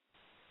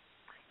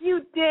 You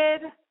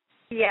did?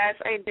 Yes,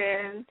 I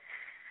did.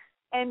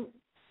 And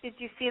did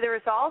you see the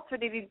results, or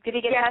did he get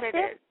tested? Yes, I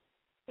did.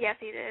 Yes,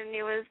 he did, and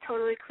he was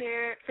totally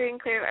free and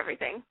clear of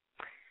everything.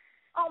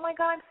 Oh, my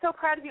God, I'm so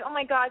proud of you. Oh,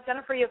 my God,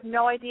 Jennifer, you have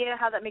no idea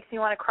how that makes me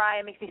want to cry.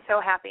 It makes me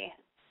so happy.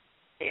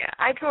 Yeah,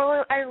 I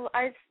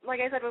like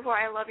I said before,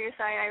 I love your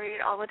site. I read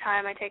it all the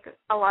time. I take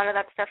a lot of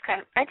that stuff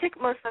I take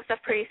most of that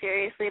stuff pretty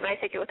seriously, but I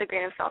take it with a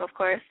grain of salt, of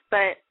course.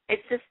 But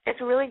it's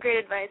really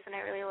great advice, and I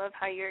really love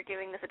how you're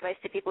giving this advice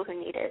to people who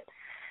need it.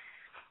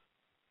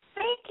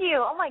 Thank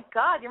you. Oh, my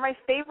God, you're my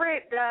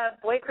favorite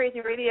Boy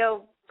Crazy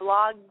Radio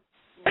blog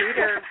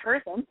reader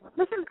person.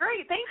 This is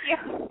great. Thank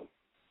you.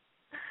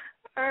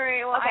 All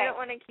right, well, okay. I don't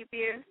want to keep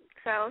you,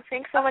 so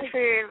thanks so much for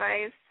your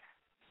advice.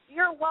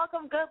 You're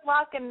welcome. Good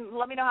luck, and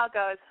let me know how it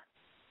goes.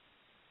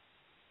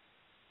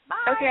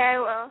 Bye. Okay, I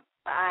will.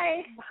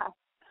 Bye.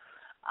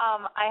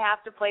 I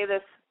have to play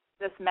this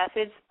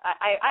message.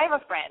 I have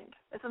a friend.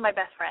 This is my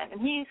best friend, and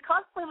he's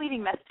constantly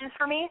leaving messages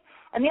for me.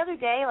 And the other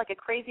day, like a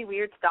crazy,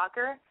 weird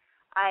stalker,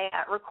 I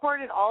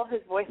recorded all of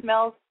his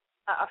voicemails,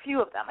 a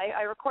few of them.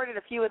 I recorded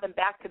a few of them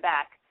back to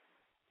back,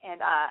 and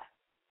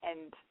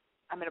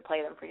I'm going to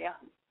play them for you.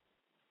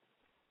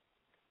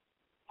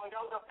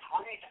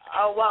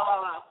 Oh,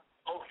 wow.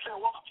 Okay,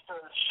 what's the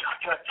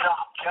Shaka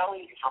Top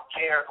Kelly from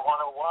KR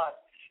 101?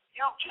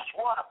 You just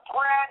won a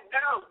brand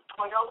new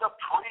Toyota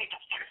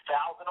Prius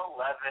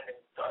 2011 in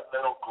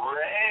Gunmetal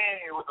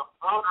Gray with a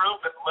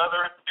moonroof and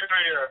leather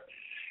interior.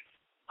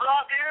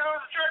 Brought to you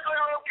strictly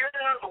from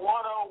KR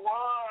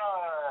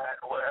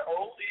 101, where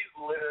oldies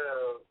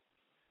live.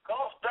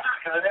 Call us back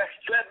in the next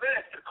 10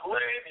 minutes to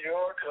claim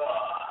your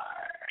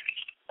car.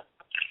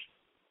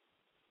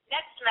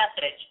 Next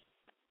message.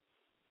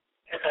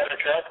 Is that a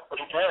good? What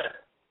are you doing?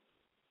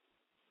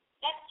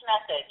 Next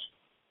message.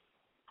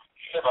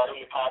 Hey, buddy,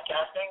 you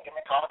podcasting? Give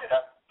me a call. Get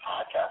up.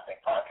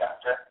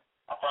 Podcaster.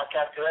 I'll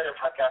podcast you later,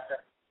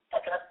 podcaster.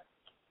 Podcast.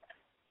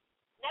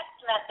 Next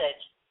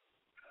message.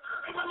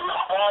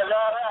 All right.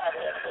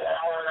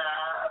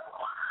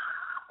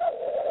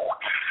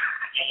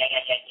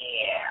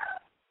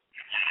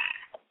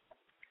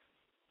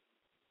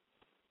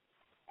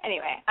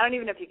 Anyway, I don't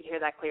even know if you can hear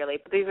that clearly,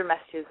 but these are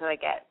messages that I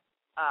get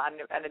on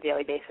a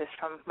daily basis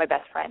from my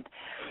best friend.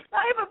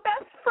 I have a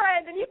best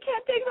friend, and you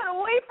can't take that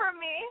away from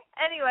me.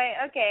 Anyway,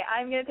 okay,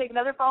 I'm going to take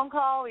another phone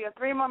call. We have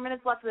 3 more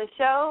minutes left of the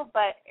show,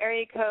 but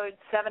area code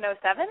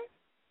 707.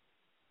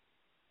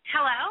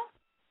 Hello?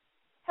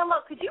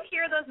 Hello, could you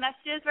hear those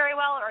messages very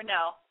well or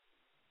no?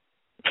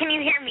 Can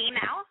you hear me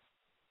now?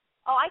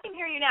 Oh, I can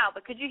hear you now,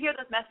 but could you hear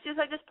those messages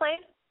I just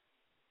played?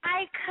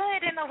 I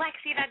could, and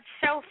Alexi, that's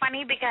so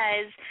funny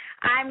because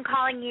I'm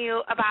calling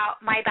you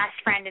about my best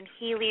friend, and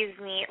he leaves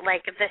me,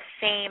 like, the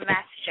same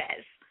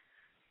messages.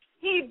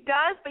 He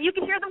does, but you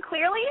can hear them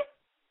clearly?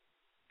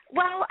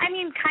 Well, I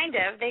mean, kind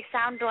of. They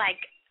sound like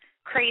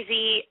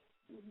crazy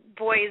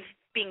boys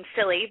being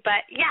silly,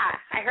 but, yeah,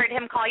 I heard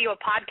him call you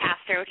a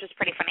podcaster, which is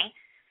pretty funny.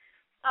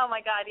 Oh, my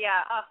God,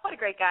 yeah. What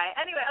a great guy.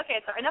 Anyway, okay,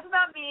 so enough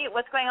about me.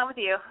 What's going on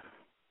with you?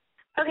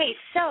 Okay,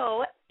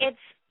 so it's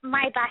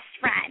my best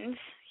friend.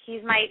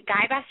 He's my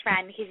guy best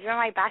friend. He's been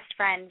my best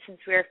friend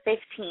since we were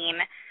 15.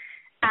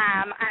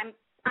 I'm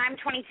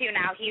 22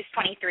 now. He's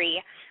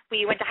 23.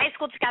 We went to high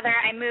school together.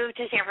 I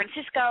moved to San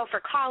Francisco for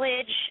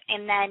college,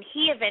 and then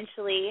he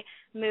eventually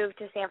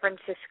moved to San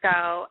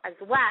Francisco as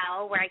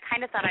well, where I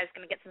kind of thought I was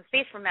going to get some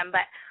space from him.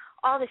 But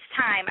all this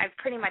time, I've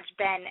pretty much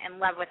been in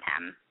love with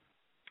him.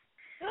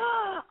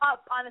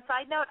 On a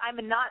side note,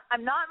 I'm not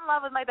in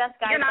love with my best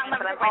guy. You're not in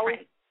love with my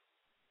friend.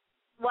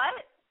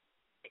 What?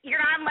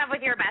 You're not in love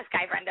with your best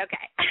guy friend,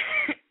 okay.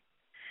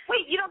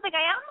 Wait, you don't think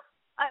I am?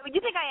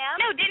 You think I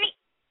am? No, didn't he?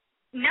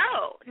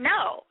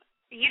 No.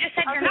 You just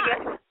said you're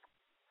not.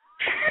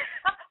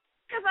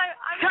 Because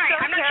I'm sorry, so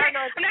I'm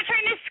not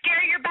trying to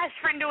scare your best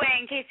friend away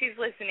in case he's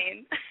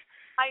listening.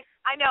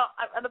 I know.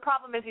 The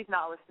problem is he's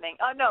not listening.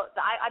 Oh, no,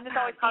 I'm just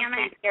always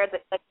constantly scared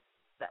that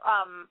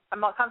I'm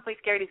constantly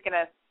scared he's going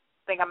to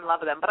think I'm in love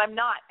with him, but I'm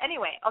not.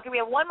 Anyway, okay,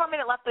 we have 1 more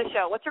minute left of the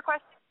show. What's your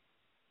question?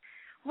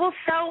 Well,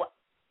 so...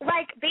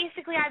 like,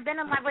 basically, I've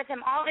been in love with him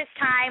all this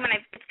time, and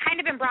it's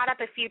kind of been brought up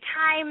a few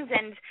times,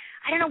 and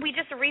I don't know, we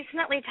just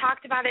recently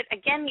talked about it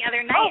again the other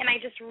night, and I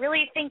just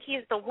really think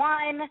he's the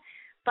one,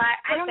 but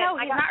I don't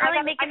know, he's not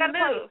really making the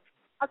move.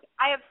 Okay,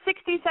 I have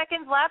 60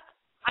 seconds left.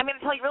 I'm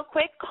going to tell you real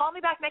quick. Call me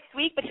back next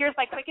week, but here's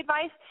my quick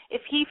advice.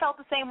 If he felt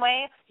the same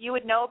way, you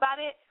would know about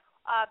it.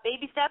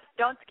 Baby steps,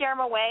 don't scare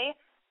him away.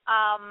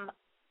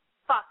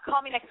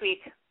 Call me next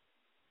week.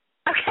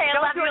 Okay,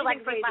 I love you,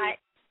 Alexi. Bye.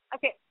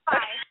 Okay,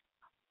 bye.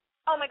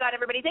 Oh, my God,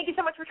 everybody. Thank you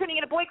so much for tuning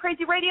in to Boy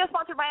Crazy Radio,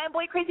 sponsored by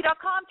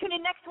I'mBoyCrazy.com. Tune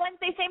in next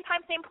Wednesday, same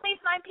time, same place,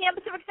 9 p.m.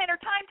 Pacific Standard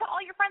Time. Tell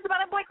all your friends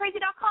about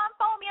I'mBoyCrazy.com.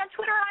 Follow me on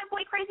Twitter at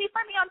I'mBoyCrazy.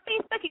 Friend me on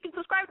Facebook. You can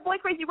subscribe to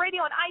Boy Crazy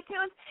Radio on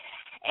iTunes.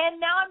 And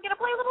now I'm going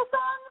to play a little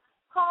song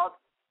called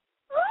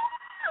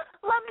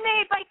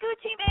Lemonade by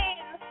Gucci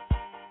Mane.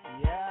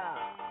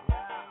 Yeah.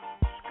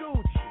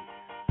 Gucci.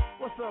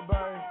 What's up,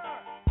 baby?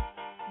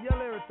 Yell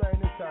everything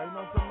this time, you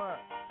know what I'm talking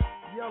about?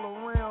 Yellow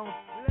rims,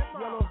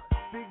 yellow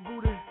big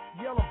booty,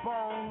 yellow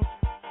bones,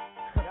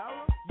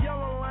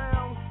 yellow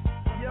lambs,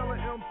 yellow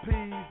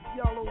MPs,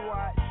 yellow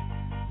watch,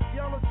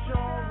 yellow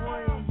charm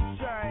ring,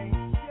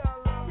 chain,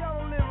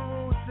 yellow living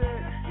room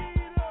set,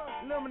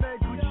 lemonade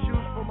Gucci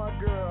shoes for my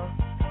girl.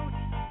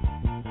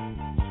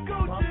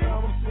 Gucci. My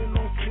album sitting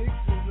on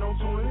 6s, no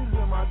 20s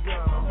in my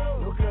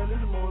gun. Look at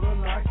this motor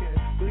knocking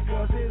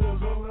because it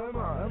is a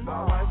lemon.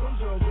 I like them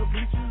Georgia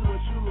peaches, but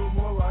you look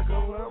more like a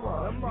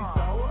lemon. These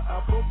sour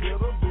apple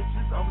bitter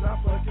bitches, I'm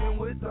not fucking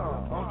with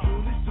them. I'm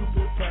truly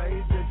stupid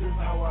paid, that's just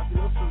how I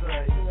feel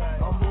today.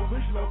 I'm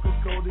moving slow cause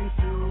codeine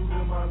serums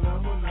in my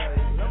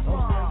lemonade. I'm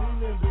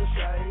standing in the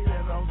shade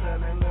and I'm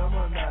selling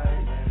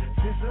lemonade.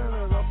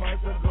 600 a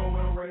pint of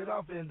going right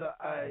off in the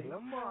A.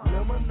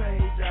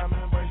 Lemonade,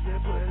 diamond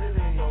bracelet, put it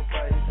in your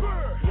face.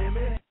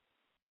 Lemon.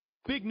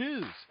 Big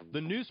news! The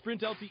new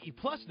Sprint LTE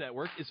Plus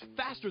network is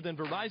faster than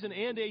Verizon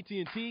and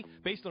AT&T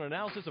based on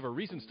analysis of a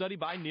recent study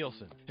by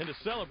Nielsen. And to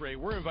celebrate,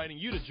 we're inviting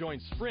you to join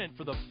Sprint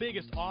for the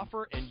biggest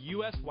offer in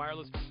U.S.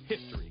 wireless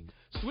history.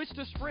 Switch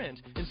to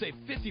Sprint and save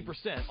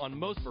 50% on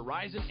most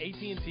Verizon,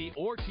 AT&T,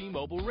 or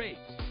T-Mobile rates.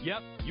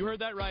 Yep, you heard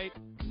that right.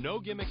 No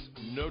gimmicks,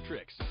 no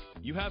tricks.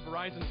 You have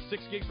Verizon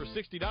 6 gigs for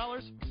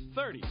 $60,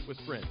 30 with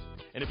Sprint.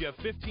 And if you have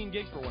 15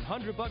 gigs for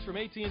 $100 from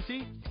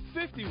AT&T,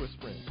 50 with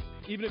Sprint.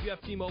 Even if you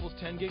have T-Mobile's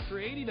 10 gigs for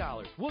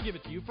 $80, we'll give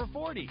it to you for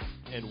 $40.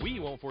 And we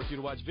won't force you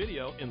to watch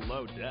video in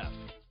low def.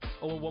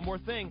 Oh, and one more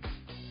thing.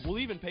 We'll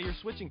even pay your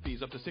switching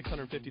fees up to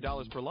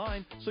 $650 per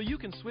line, so you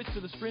can switch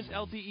to the Sprint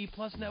LTE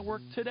Plus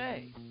network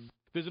today.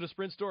 Visit a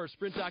Sprint store or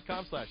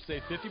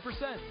sprint.com/save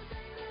 50%.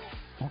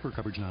 Offer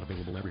coverage not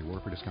available everywhere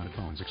for discounted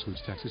phones.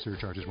 Excludes taxes,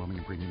 surcharges, roaming,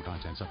 and premium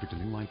content. Subject to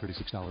new line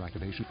 $36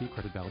 activation fee.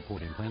 Credit valid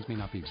port-in. Plans may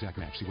not be exact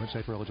match. See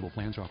website for eligible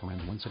plans. Offer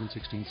ends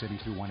 1/7/16.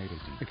 Savings through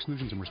 1/8/18.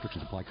 Exclusions and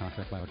restrictions apply.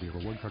 Contract valid via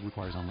reward card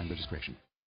requires online registration.